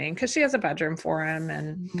the morning because she has a bedroom for him.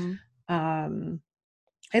 And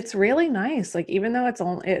it's really nice. Like, even though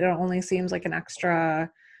it only seems like an extra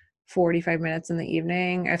 45 minutes in the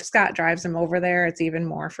evening, if Scott drives him over there, it's even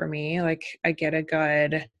more for me. Like, I get a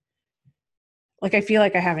good, like, I feel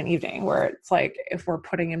like I have an evening where it's like, if we're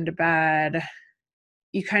putting him to bed,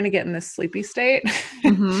 you kind of get in this sleepy state.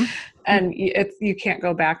 And you can't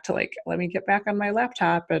go back to like, let me get back on my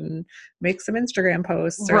laptop and make some Instagram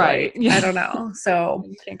posts, or right. like, I don't know. So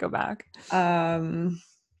you can't go back.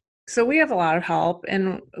 So we have a lot of help,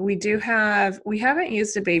 and we haven't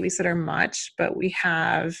used a babysitter much, but we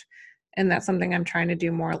have, and that's something I'm trying to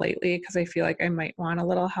do more lately because I feel like I might want a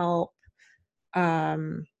little help.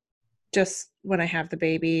 Just when I have the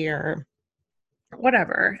baby or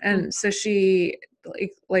whatever. And so she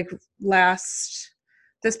like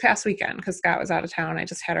this past weekend, because Scott was out of town, I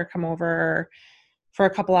just had her come over for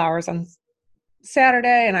a couple hours on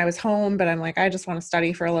Saturday, and I was home, but I'm like, I just want to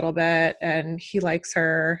study for a little bit, and he likes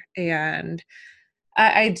her. And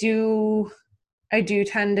I do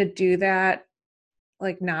tend to do that,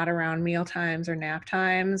 like not around meal times or nap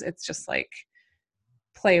times. It's just like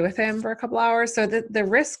play with him for a couple hours. So the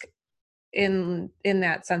risk in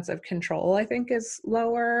that sense of control, I think, is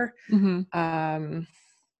lower.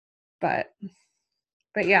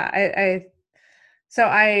 But yeah,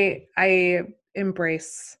 I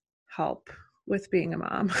embrace help with being a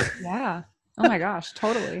mom. Yeah. Oh my gosh,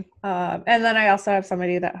 totally. And then I also have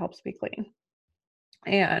somebody that helps me clean.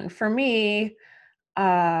 And for me,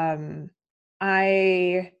 I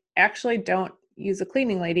actually don't use a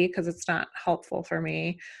cleaning lady because it's not helpful for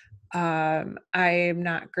me. I'm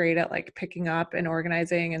not great at like picking up and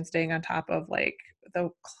organizing and staying on top of like the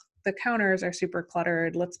counters are super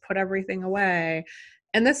cluttered. Let's put everything away.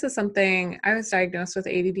 And this is something, I was diagnosed with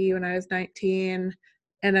ADD when I was 19,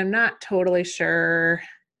 and I'm not totally sure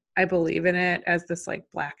I believe in it as this like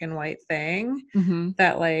black and white thing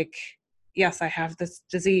that like, yes, I have this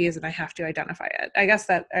disease and I have to identify it. I guess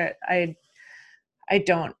that I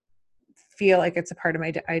don't feel like it's a part of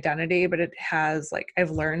my identity, but it has, like, I've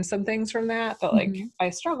learned some things from that like I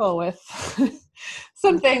struggle with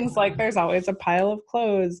some things. Like, there's always a pile of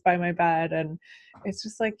clothes by my bed, and it's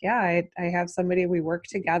just like, yeah, I have somebody, we work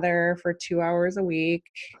together for 2 hours a week,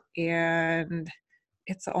 and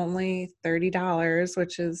it's only $30,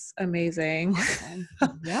 which is amazing.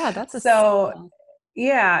 Yeah, that's so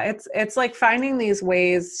yeah, it's like finding these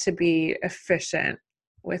ways to be efficient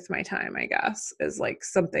with my time, I guess, is like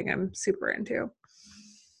something I'm super into.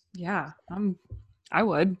 Yeah, I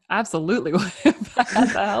would absolutely would. If I had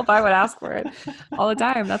the help, I would ask for it all the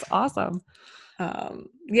time. That's awesome.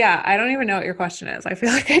 Yeah, I don't even know what your question is. I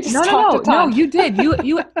feel like I just No, you did.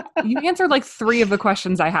 You answered like 3 of the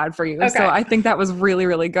questions I had for you. Okay. So I think that was really,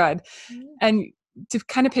 really good. And to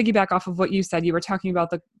kind of piggyback off of what you said, you were talking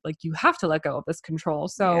about you have to let go of this control.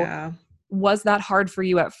 So was that hard for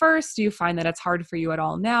you at first? Do you find that it's hard for you at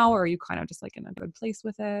all now? Or are you kind of just like in a good place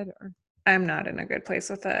with it? Or I'm not in a good place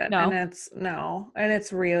with it. No. And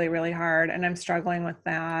it's really, really hard. And I'm struggling with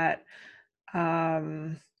that.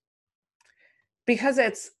 Because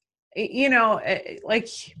it's, like,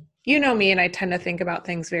 me, and I tend to think about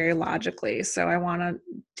things very logically. So I want to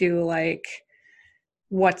do like,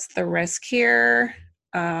 what's the risk here?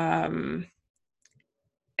 And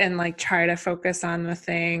like try to focus on the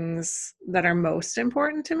things that are most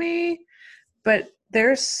important to me. But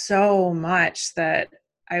there's so much that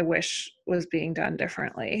I wish was being done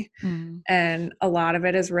differently. And a lot of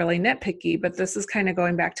it is really nitpicky, but this is kind of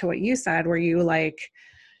going back to what you said, where you like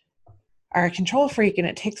are a control freak and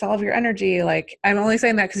it takes all of your energy. Like, I'm only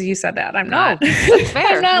saying that because you said that. I'm not.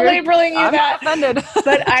 I'm not labeling you I'm that. Offended.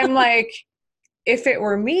 But I'm like, if it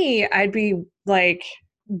were me, I'd be like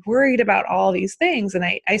worried about all these things. And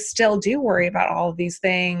I still do worry about all of these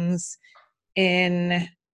things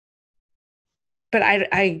but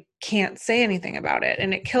I can't say anything about it.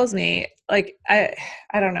 And it kills me. Like, I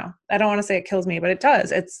don't know. I don't want to say it kills me, but it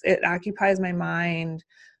does. It occupies my mind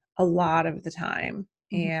a lot of the time.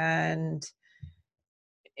 And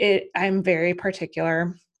I'm very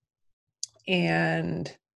particular,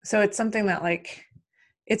 and so it's something that like,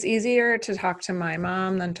 it's easier to talk to my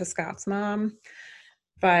mom than to Scott's mom,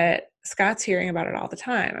 but Scott's hearing about it all the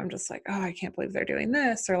time. I'm just like, oh, I can't believe they're doing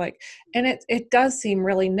this, or like, and it does seem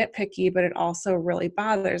really nitpicky, but it also really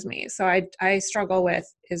bothers me. So I struggle with,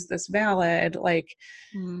 is this valid? Like,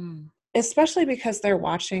 especially because they're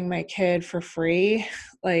watching my kid for free.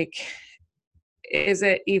 Like, is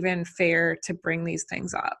it even fair to bring these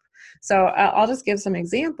things up? So I'll just give some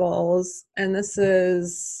examples. And this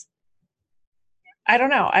is, I don't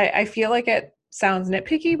know. I feel like it sounds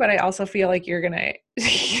nitpicky, but I also feel like you're gonna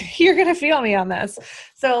you're gonna feel me on this.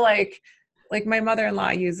 So like my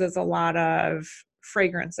mother-in-law uses a lot of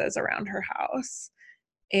fragrances around her house.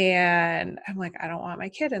 And I'm like, I don't want my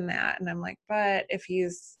kid in that. And I'm like, but if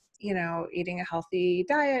he's, eating a healthy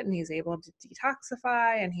diet and he's able to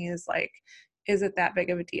detoxify, and he's like, is it that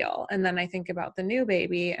big of a deal? And then I think about the new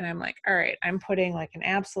baby and I'm like, all right, I'm putting like an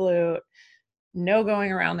absolute no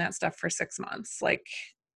going around that stuff for 6 months. Like,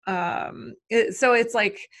 so it's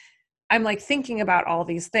like, I'm like thinking about all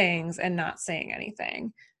these things and not saying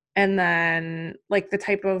anything. And then like the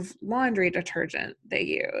type of laundry detergent they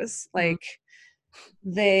use, like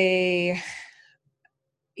they,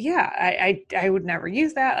 yeah, I would never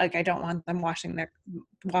use that. Like, I don't want them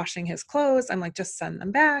washing his clothes. I'm like, just send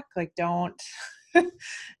them back. Like, don't.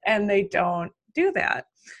 And they don't do that.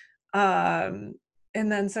 And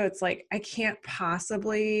then so it's like, I can't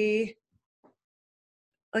possibly,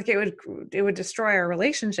 like, it would destroy our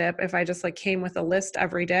relationship if I just like came with a list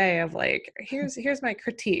every day of like, here's my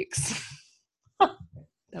critiques. That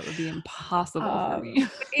would be impossible for me.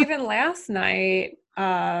 Even last night,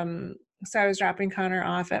 so I was dropping Connor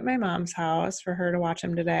off at my mom's house for her to watch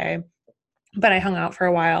him today, but I hung out for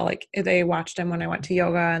a while. Like, they watched him when I went to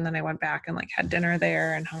yoga, and then I went back and like had dinner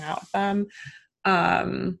there and hung out with them.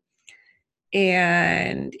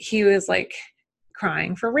 And he was like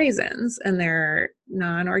crying for raisins, and they're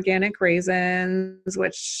non-organic raisins,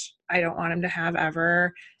 which I don't want him to have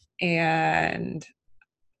ever. And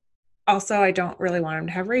also, I don't really want him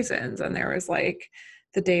to have raisins. And there was like,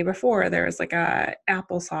 the day before, there was like a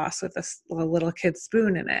applesauce with a little kid's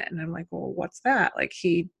spoon in it, and I'm like, well, what's that? Like,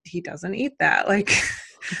 he doesn't eat that. Like,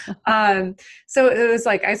 so it was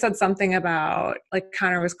like, I said something about like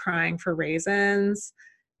Connor was crying for raisins,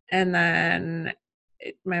 and then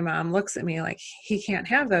my mom looks at me like, he can't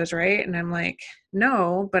have those, right? And I'm like,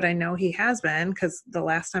 no, but I know he has been, because the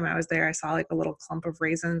last time I was there, I saw like a little clump of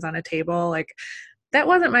raisins on a table. Like, that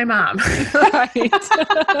wasn't my mom. Right.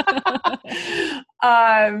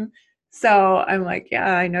 So I'm like,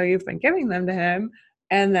 yeah, I know you've been giving them to him.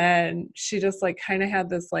 And then she just like kind of had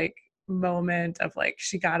this like moment of like,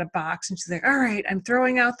 she got a box and she's like, all right, I'm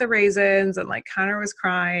throwing out the raisins. And like Connor was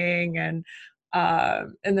crying, and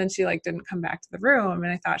then she like didn't come back to the room.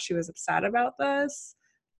 And I thought she was upset about this.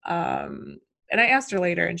 And I asked her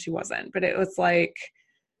later and she wasn't, but it was like,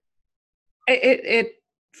 it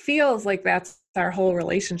feels like that's our whole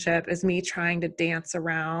relationship, is me trying to dance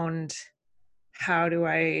around, how do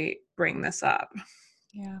I bring this up?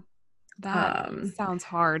 Yeah. That sounds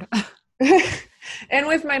hard. And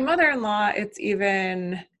with my mother-in-law, it's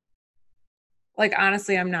even like,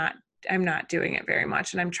 honestly, I'm not doing it very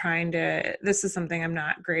much. And this is something I'm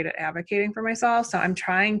not great at advocating for myself. So I'm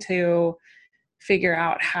trying to figure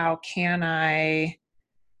out, how can I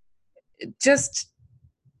just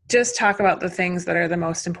talk about the things that are the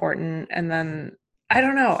most important. And then, I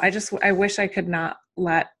don't know, I wish I could not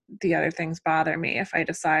let the other things bother me. If I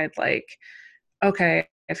decide like, okay,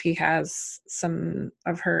 if he has some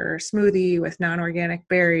of her smoothie with non-organic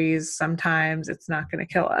berries, sometimes it's not going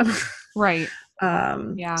to kill him. Right.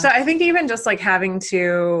 Yeah. So I think even just like having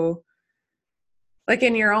to, like,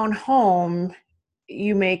 in your own home,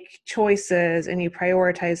 you make choices and you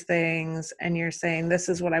prioritize things, and you're saying, this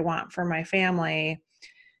is what I want for my family.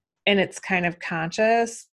 And it's kind of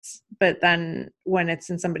conscious, but then when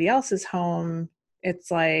it's in somebody else's home,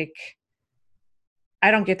 it's like,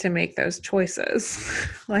 I don't get to make those choices.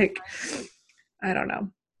 Like, I don't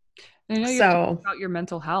know. I know you're talking about your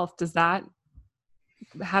mental health. Does that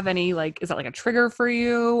have any, like, is that like a trigger for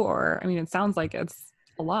you? Or, I mean, it sounds like it's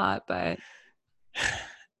a lot, but.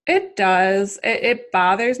 It does. It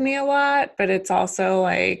bothers me a lot, but it's also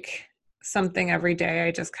like something every day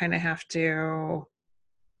I just kind of have to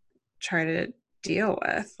try to deal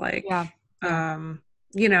with. Like, Yeah.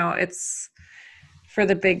 it's for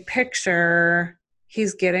the big picture,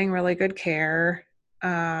 he's getting really good care.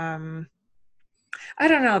 I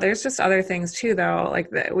don't know. There's just other things too, though. Like,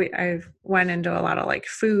 I've went into a lot of like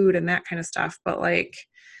food and that kind of stuff, but like,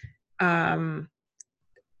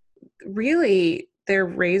 really, they're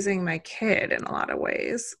raising my kid in a lot of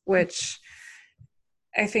ways, which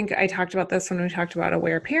I think I talked about this when we talked about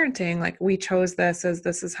aware parenting. Like, we chose this as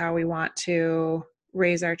this is how we want to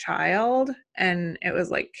raise our child. And it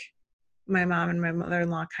was like my mom and my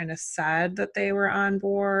mother-in-law kind of said that they were on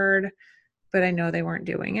board, but I know they weren't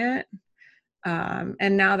doing it.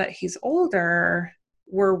 And now that he's older,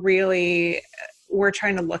 we're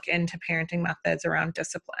trying to look into parenting methods around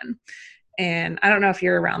discipline. And I don't know if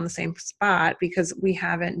you're around the same spot, because we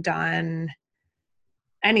haven't done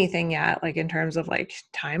anything yet, like in terms of like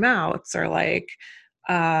timeouts or like,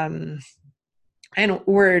 and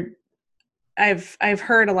I've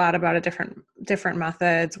heard a lot about different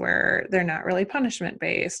methods where they're not really punishment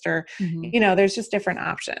based, or, Mm-hmm. there's just different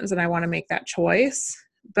options, and I want to make that choice.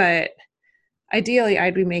 But ideally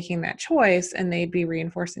I'd be making that choice and they'd be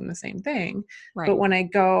reinforcing the same thing. But Right. when I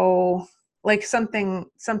go, like, something,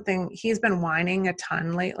 he's been whining a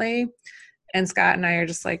ton lately, and Scott and I are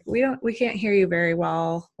just like, we can't hear you very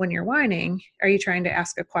well when you're whining. Are you trying to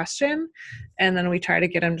ask a question? And then we try to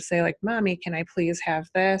get him to say, like, Mommy, can I please have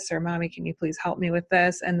this? Or Mommy, can you please help me with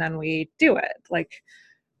this? And then we do it. Like,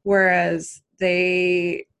 whereas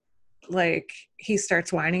they, like, he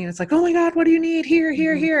starts whining and it's like, oh my God, what do you need? Here,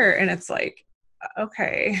 here, Mm-hmm. here. And it's like,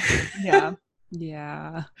 okay. Yeah.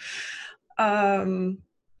 Yeah. um,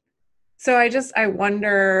 so I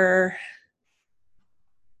wonder,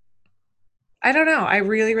 I don't know. I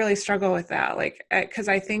really, really struggle with that. Like, because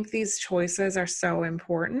I think these choices are so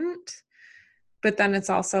important, but then it's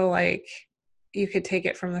also like, you could take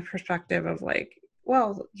it from the perspective of like,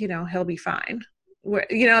 well, he'll be fine.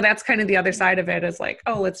 That's kind of the other side of it, is like,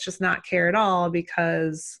 oh, let's just not care at all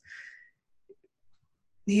because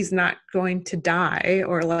he's not going to die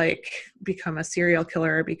or like become a serial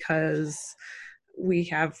killer because we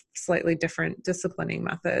have slightly different disciplining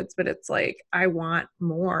methods. But it's like, I want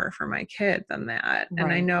more for my kid than that. And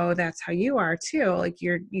I Right. know that's how you are too. Like,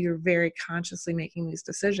 you're very consciously making these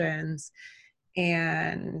decisions,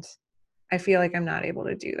 and I feel like I'm not able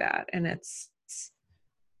to do that. And it's,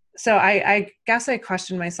 so I guess I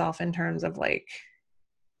question myself in terms of like,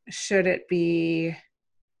 should it be,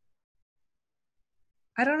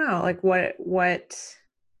 I don't know, like,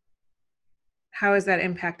 how is that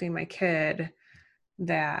impacting my kid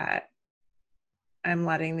that I'm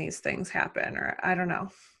letting these things happen? Or I don't know.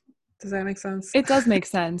 Does that make sense? It does make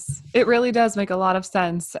sense. It really does make a lot of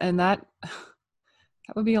sense. And that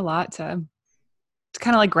would be a lot to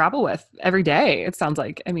kind of like grapple with every day. It sounds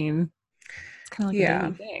like, I mean, it's kind of like a Yeah.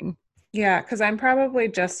 daily thing. Yeah. Cause I'm probably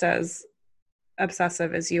just as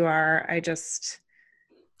obsessive as you are.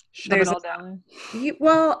 Shove it There's all down.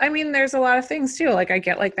 Well, I mean, there's a lot of things too. Like, I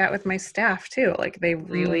get like that with my staff too. Like, they Mm,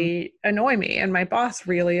 really annoy me, and my boss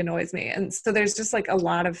really annoys me. And so there's just like a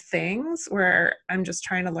lot of things where I'm just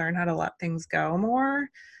trying to learn how to let things go more.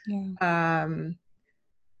 yeah. Um,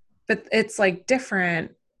 but it's like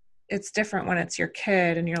different. It's different when it's your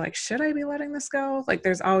kid and you're like, should I be letting this go? Like,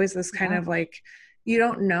 there's always this kind Yeah. of like, you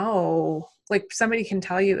don't know. Like, somebody can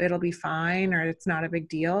tell you it'll be fine or it's not a big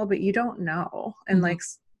deal, but you don't know. And Mhm. like,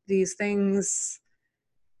 these things,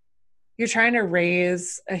 you're trying to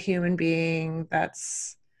raise a human being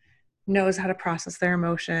that's knows how to process their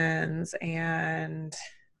emotions. And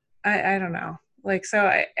I don't know, like,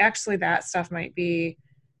 so actually that stuff might be,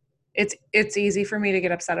 it's easy for me to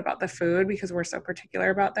get upset about the food because we're so particular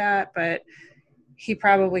about that, but he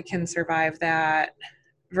probably can survive that,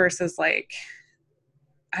 versus like,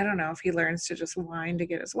 I don't know if he learns to just whine to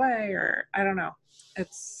get his way, or I don't know.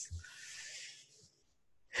 It's,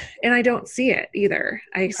 and I don't see it either.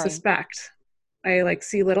 I Right. suspect I like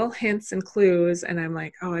see little hints and clues, and I'm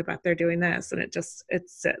like, oh, I bet they're doing this, and it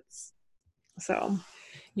sits. So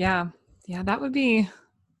Yeah. Yeah. That would be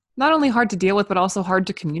not only hard to deal with, but also hard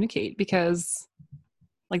to communicate because,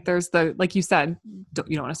 like, there's the, like you said, you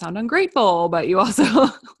don't want to sound ungrateful, but you also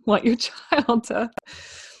want your child to,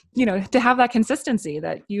 to have that consistency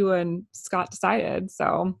that you and Scott decided.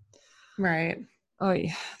 So, right. oh,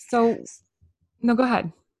 yeah. So, no, go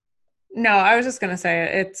ahead. No, I was just gonna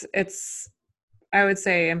say it's I would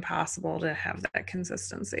say impossible to have that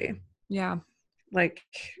consistency. Yeah. Like,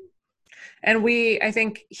 and I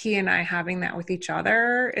think he and I having that with each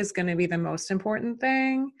other is going to be the most important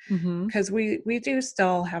thing, Mm-hmm. because we do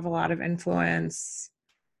still have a lot of influence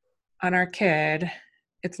on our kid.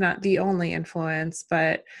 It's not the only influence,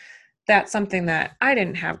 but that's something that I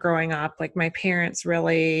didn't have growing up. Like, my parents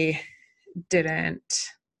really didn't,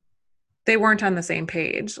 they weren't on the same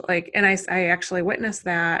page. Like, and I actually witnessed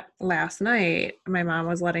that last night. My mom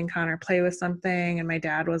was letting Connor play with something, and my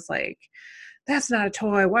dad was like, that's not a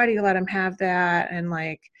toy. Why do you let him have that? And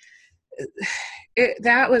like,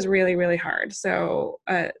 that was really, really hard. So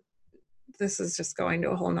this is just going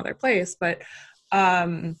to a whole nother place, but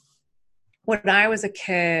Um, when I was a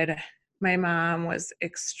kid, my mom was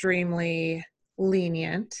extremely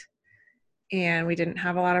lenient and we didn't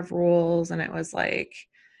have a lot of rules. And it was like,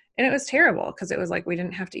 and it was terrible because it was like we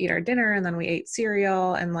didn't have to eat our dinner and then we ate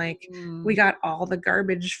cereal and like we got all the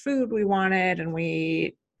garbage food we wanted and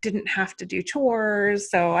we didn't have to do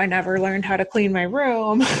chores. So I never learned how to clean my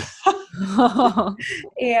room.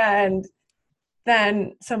 And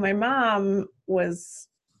then, so my mom was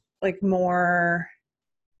like more,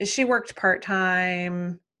 she worked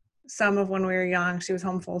part-time. Some of when we were young, she was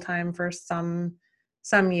home full-time for some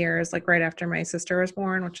years, like right after my sister was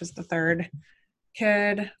born, which is the third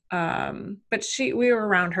kid. But we were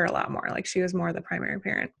around her a lot more. Like she was more the primary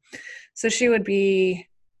parent. So she would be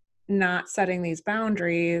not setting these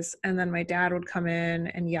boundaries. And then my dad would come in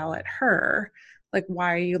and yell at her, like,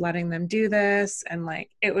 why are you letting them do this? And like,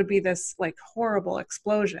 it would be this like horrible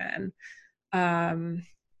explosion.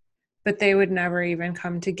 But they would never even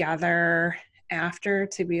come together after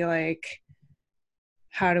to be like,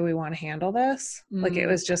 how do we want to handle this? Like, it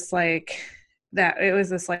was just like that. It was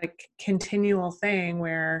this like continual thing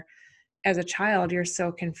where as a child, you're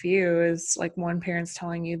so confused. Like one parent's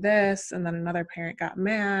telling you this, and then another parent got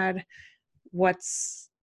mad. What's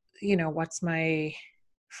my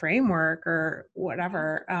framework or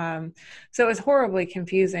whatever? So it was horribly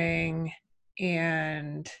confusing.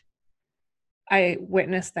 And I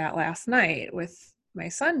witnessed that last night with my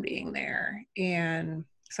son being there. And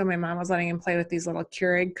so my mom was letting him play with these little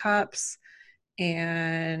Keurig cups.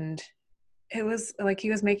 And it was like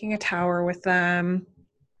he was making a tower with them.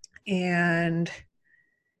 And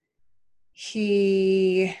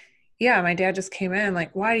my dad just came in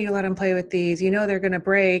like, why do you let him play with these? You know they're going to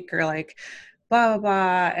break, or like blah,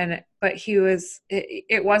 blah, blah. But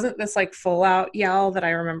it wasn't this like full out yell that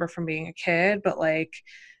I remember from being a kid, but like,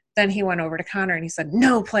 then he went over to Connor and he said,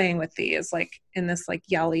 no playing with these, like in this like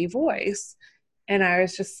yelly voice. And I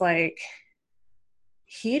was just like,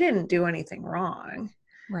 he didn't do anything wrong.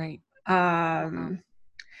 Right. And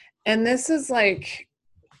this is like,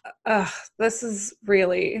 this is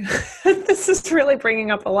really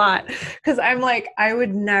bringing up a lot, because I'm like, I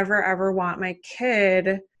would never ever want my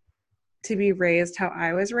kid to be raised how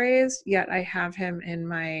I was raised, yet I have him in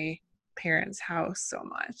my parents' house so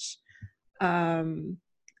much.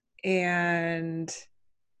 And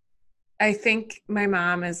I think my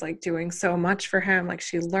mom is like doing so much for him. Like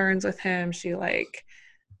she learns with him. She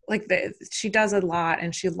she does a lot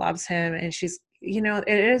and she loves him, and she's, it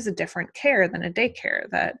is a different care than a daycare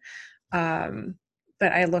that,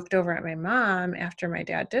 but I looked over at my mom after my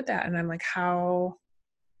dad did that and I'm like, how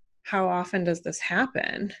often does this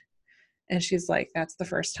happen? And she's like, that's the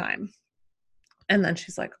first time. And then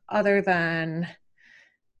she's like, other than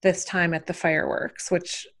this time at the fireworks,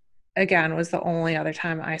 which again was the only other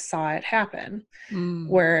time I saw it happen,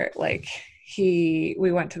 where like we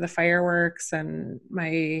went to the fireworks and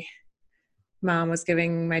my mom was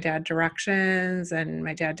giving my dad directions and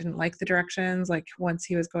my dad didn't like the directions. Like once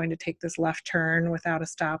he was going to take this left turn without a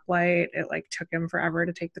stoplight, it like took him forever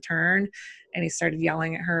to take the turn, and he started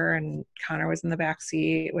yelling at her, and Connor was in the back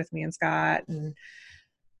seat with me and Scott, and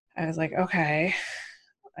I was like, okay,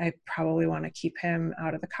 I probably want to keep him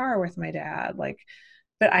out of the car with my dad. Like,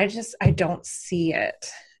 but I don't see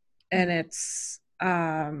it. And it's,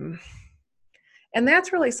 and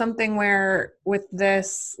that's really something where with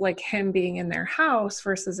this, like him being in their house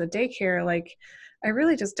versus a daycare, like I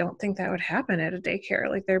really just don't think that would happen at a daycare.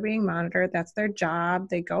 Like they're being monitored. That's their job.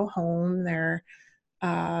 They go home.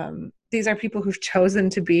 These are people who've chosen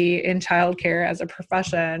to be in childcare as a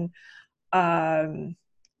profession.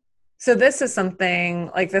 So this is something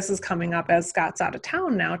like this is coming up as Scott's out of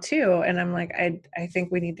town now too. And I'm like, I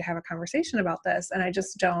think we need to have a conversation about this. And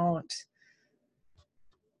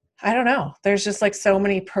I don't know. There's just like so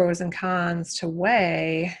many pros and cons to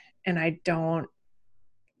weigh. And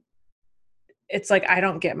it's like, I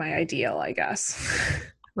don't get my ideal, I guess.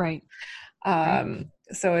 Right.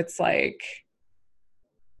 So it's like,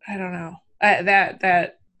 I don't know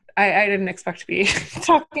I didn't expect to be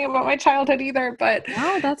talking about my childhood either, but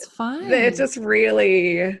no, that's fine. It just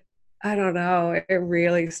really, I don't know. It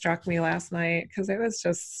really struck me last night because it was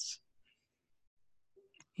just.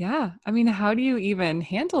 Yeah. I mean, how do you even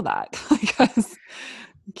handle that? Because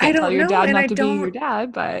you I can't tell don't your know. dad And not to be your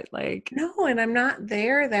dad, but like. No, and I'm not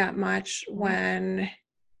there that much when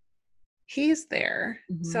he's there.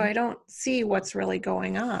 So I don't see what's really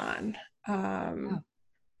going on. And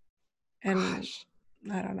Gosh.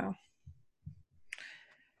 I don't know.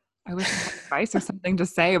 I wish I had advice or something to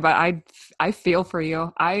say, but I feel for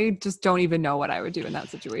you. I just don't even know what I would do in that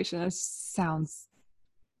situation. It sounds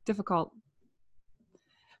difficult.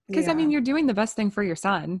 Because I Yeah. mean, you're doing the best thing for your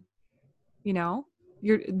son, you know?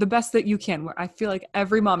 You're the best that you can. I feel like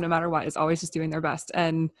every mom, no matter what, is always just doing their best.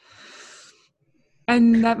 And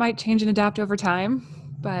that might change and adapt over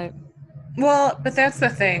time, but Well, but that's the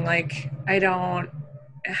thing. Like, I don't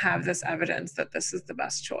have this evidence that this is the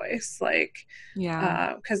best choice. Like,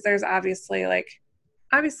 yeah. because there's obviously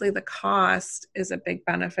the cost is a big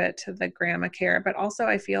benefit to the grandma care, but also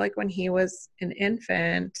I feel like when he was an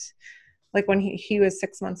infant, like when he was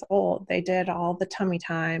 6 months old, they did all the tummy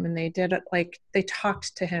time, and they did it, like they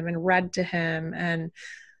talked to him and read to him, and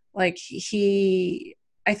like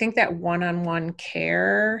I think that one-on-one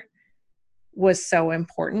care was so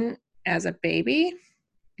important as a baby.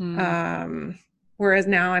 Mm. Whereas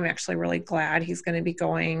now I'm actually really glad he's going to be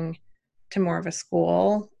going to more of a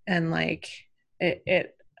school, and like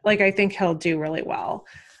it like I think he'll do really well.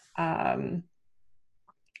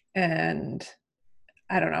 And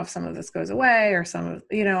I don't know if some of this goes away, or some of,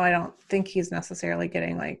 I don't think he's necessarily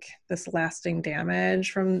getting like this lasting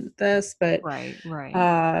damage from this, but Right.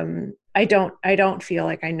 I don't feel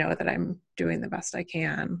like I know that I'm doing the best I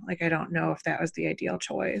can. Like, I don't know if that was the ideal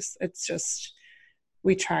choice. It's just,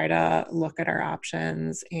 we try to look at our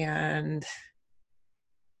options and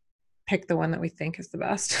pick the one that we think is the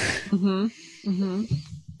best. Mm-hmm. Mm-hmm.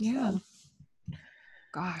 Yeah. So,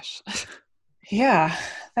 Gosh. yeah,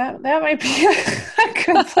 that might be a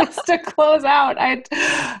good place to close out. I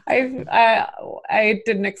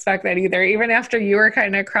didn't expect that either. Even after you were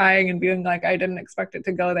kind of crying and being like, I didn't expect it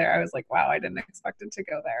to go there, I was like, wow, I didn't expect it to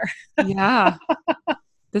go there. Yeah.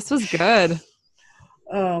 This was good.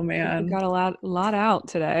 Oh We man. got a lot out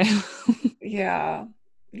today. Yeah.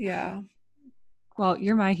 Yeah. Well,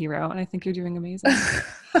 you're my hero, and I think you're doing amazing.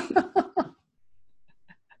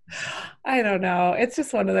 I don't know. It's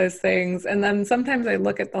just one of those things. And then sometimes I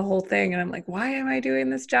look at the whole thing and I'm like, why am I doing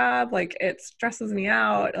this job? Like, it stresses me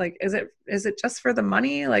out. Like, is it just for the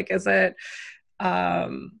money? Like, is it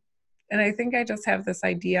and I think I just have this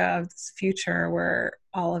idea of this future where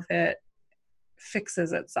all of it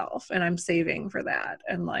fixes itself, and I'm saving for that.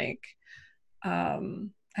 And like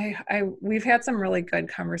we've had some really good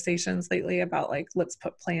conversations lately about like, let's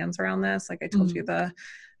put plans around this. Like I told you, Mhm.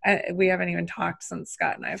 we haven't even talked since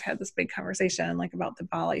Scott and I have had this big conversation like about the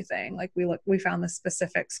Bali thing. Like we found this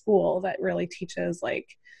specific school that really teaches like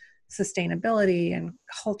sustainability and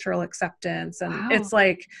cultural acceptance, and Wow. it's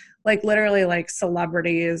like literally like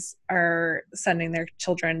celebrities are sending their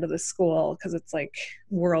children to the school because it's like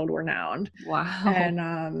world renowned. Wow.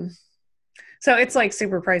 And so it's like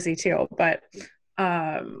super pricey too, but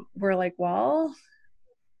we're like, well,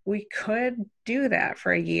 we could do that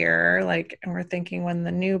for a year. Like, and we're thinking when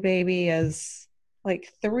the new baby is like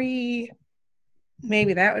 3,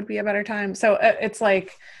 maybe that would be a better time. So it's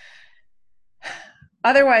like,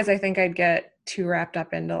 otherwise I think I'd get too wrapped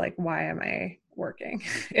up into like, why am I working?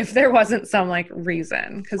 If there wasn't some like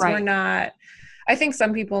reason, because we're Right. not, I think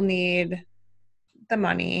some people need the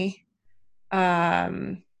money.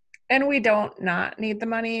 And we don't not need the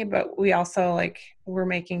money, but we also like, we're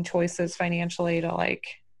making choices financially to like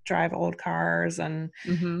drive old cars and,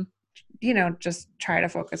 Mhm. just try to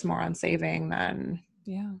focus more on saving than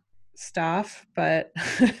Yeah. stuff. But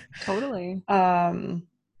Totally. um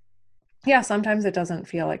yeah, sometimes it doesn't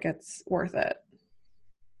feel like it's worth it.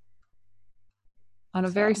 On a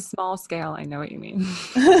very So small scale, I know what you mean.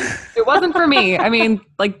 It wasn't for me. I mean,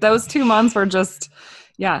 like those 2 months were just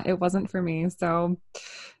yeah, it wasn't for me. So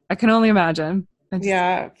I can only imagine. I just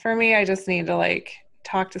yeah, for me, I just need to like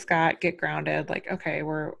talk to Scott, get grounded, like, okay,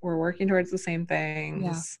 we're working towards the same yeah.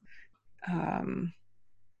 things. Um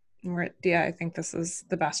yeah, I think this is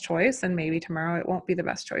the best choice, and maybe tomorrow it won't be the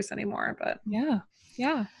best choice anymore, but Yeah.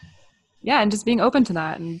 Yeah. Yeah, and just being open to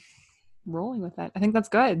that and rolling with it. I think that's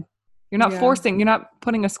good. yeah. You're not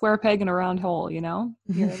putting a square peg in a round hole, you know?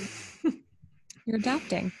 You're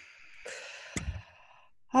adapting.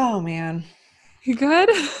 Oh man. You good?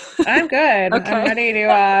 I'm good. I'm Okay. ready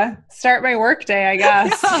to start my work day, I Yeah.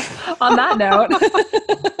 guess. On that note.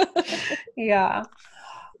 Yeah.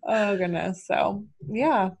 Oh goodness. So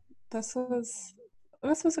yeah, this was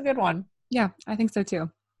this was a good one. Yeah, I think so too.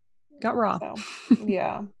 Got raw. So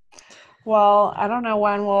yeah. Well, I don't know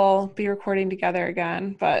when we'll be recording together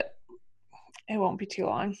again, but it won't be too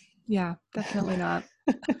long. Yeah, definitely not.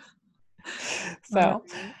 All So right.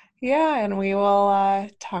 yeah, and we will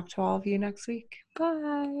talk to all of you next week.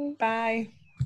 Bye. Bye.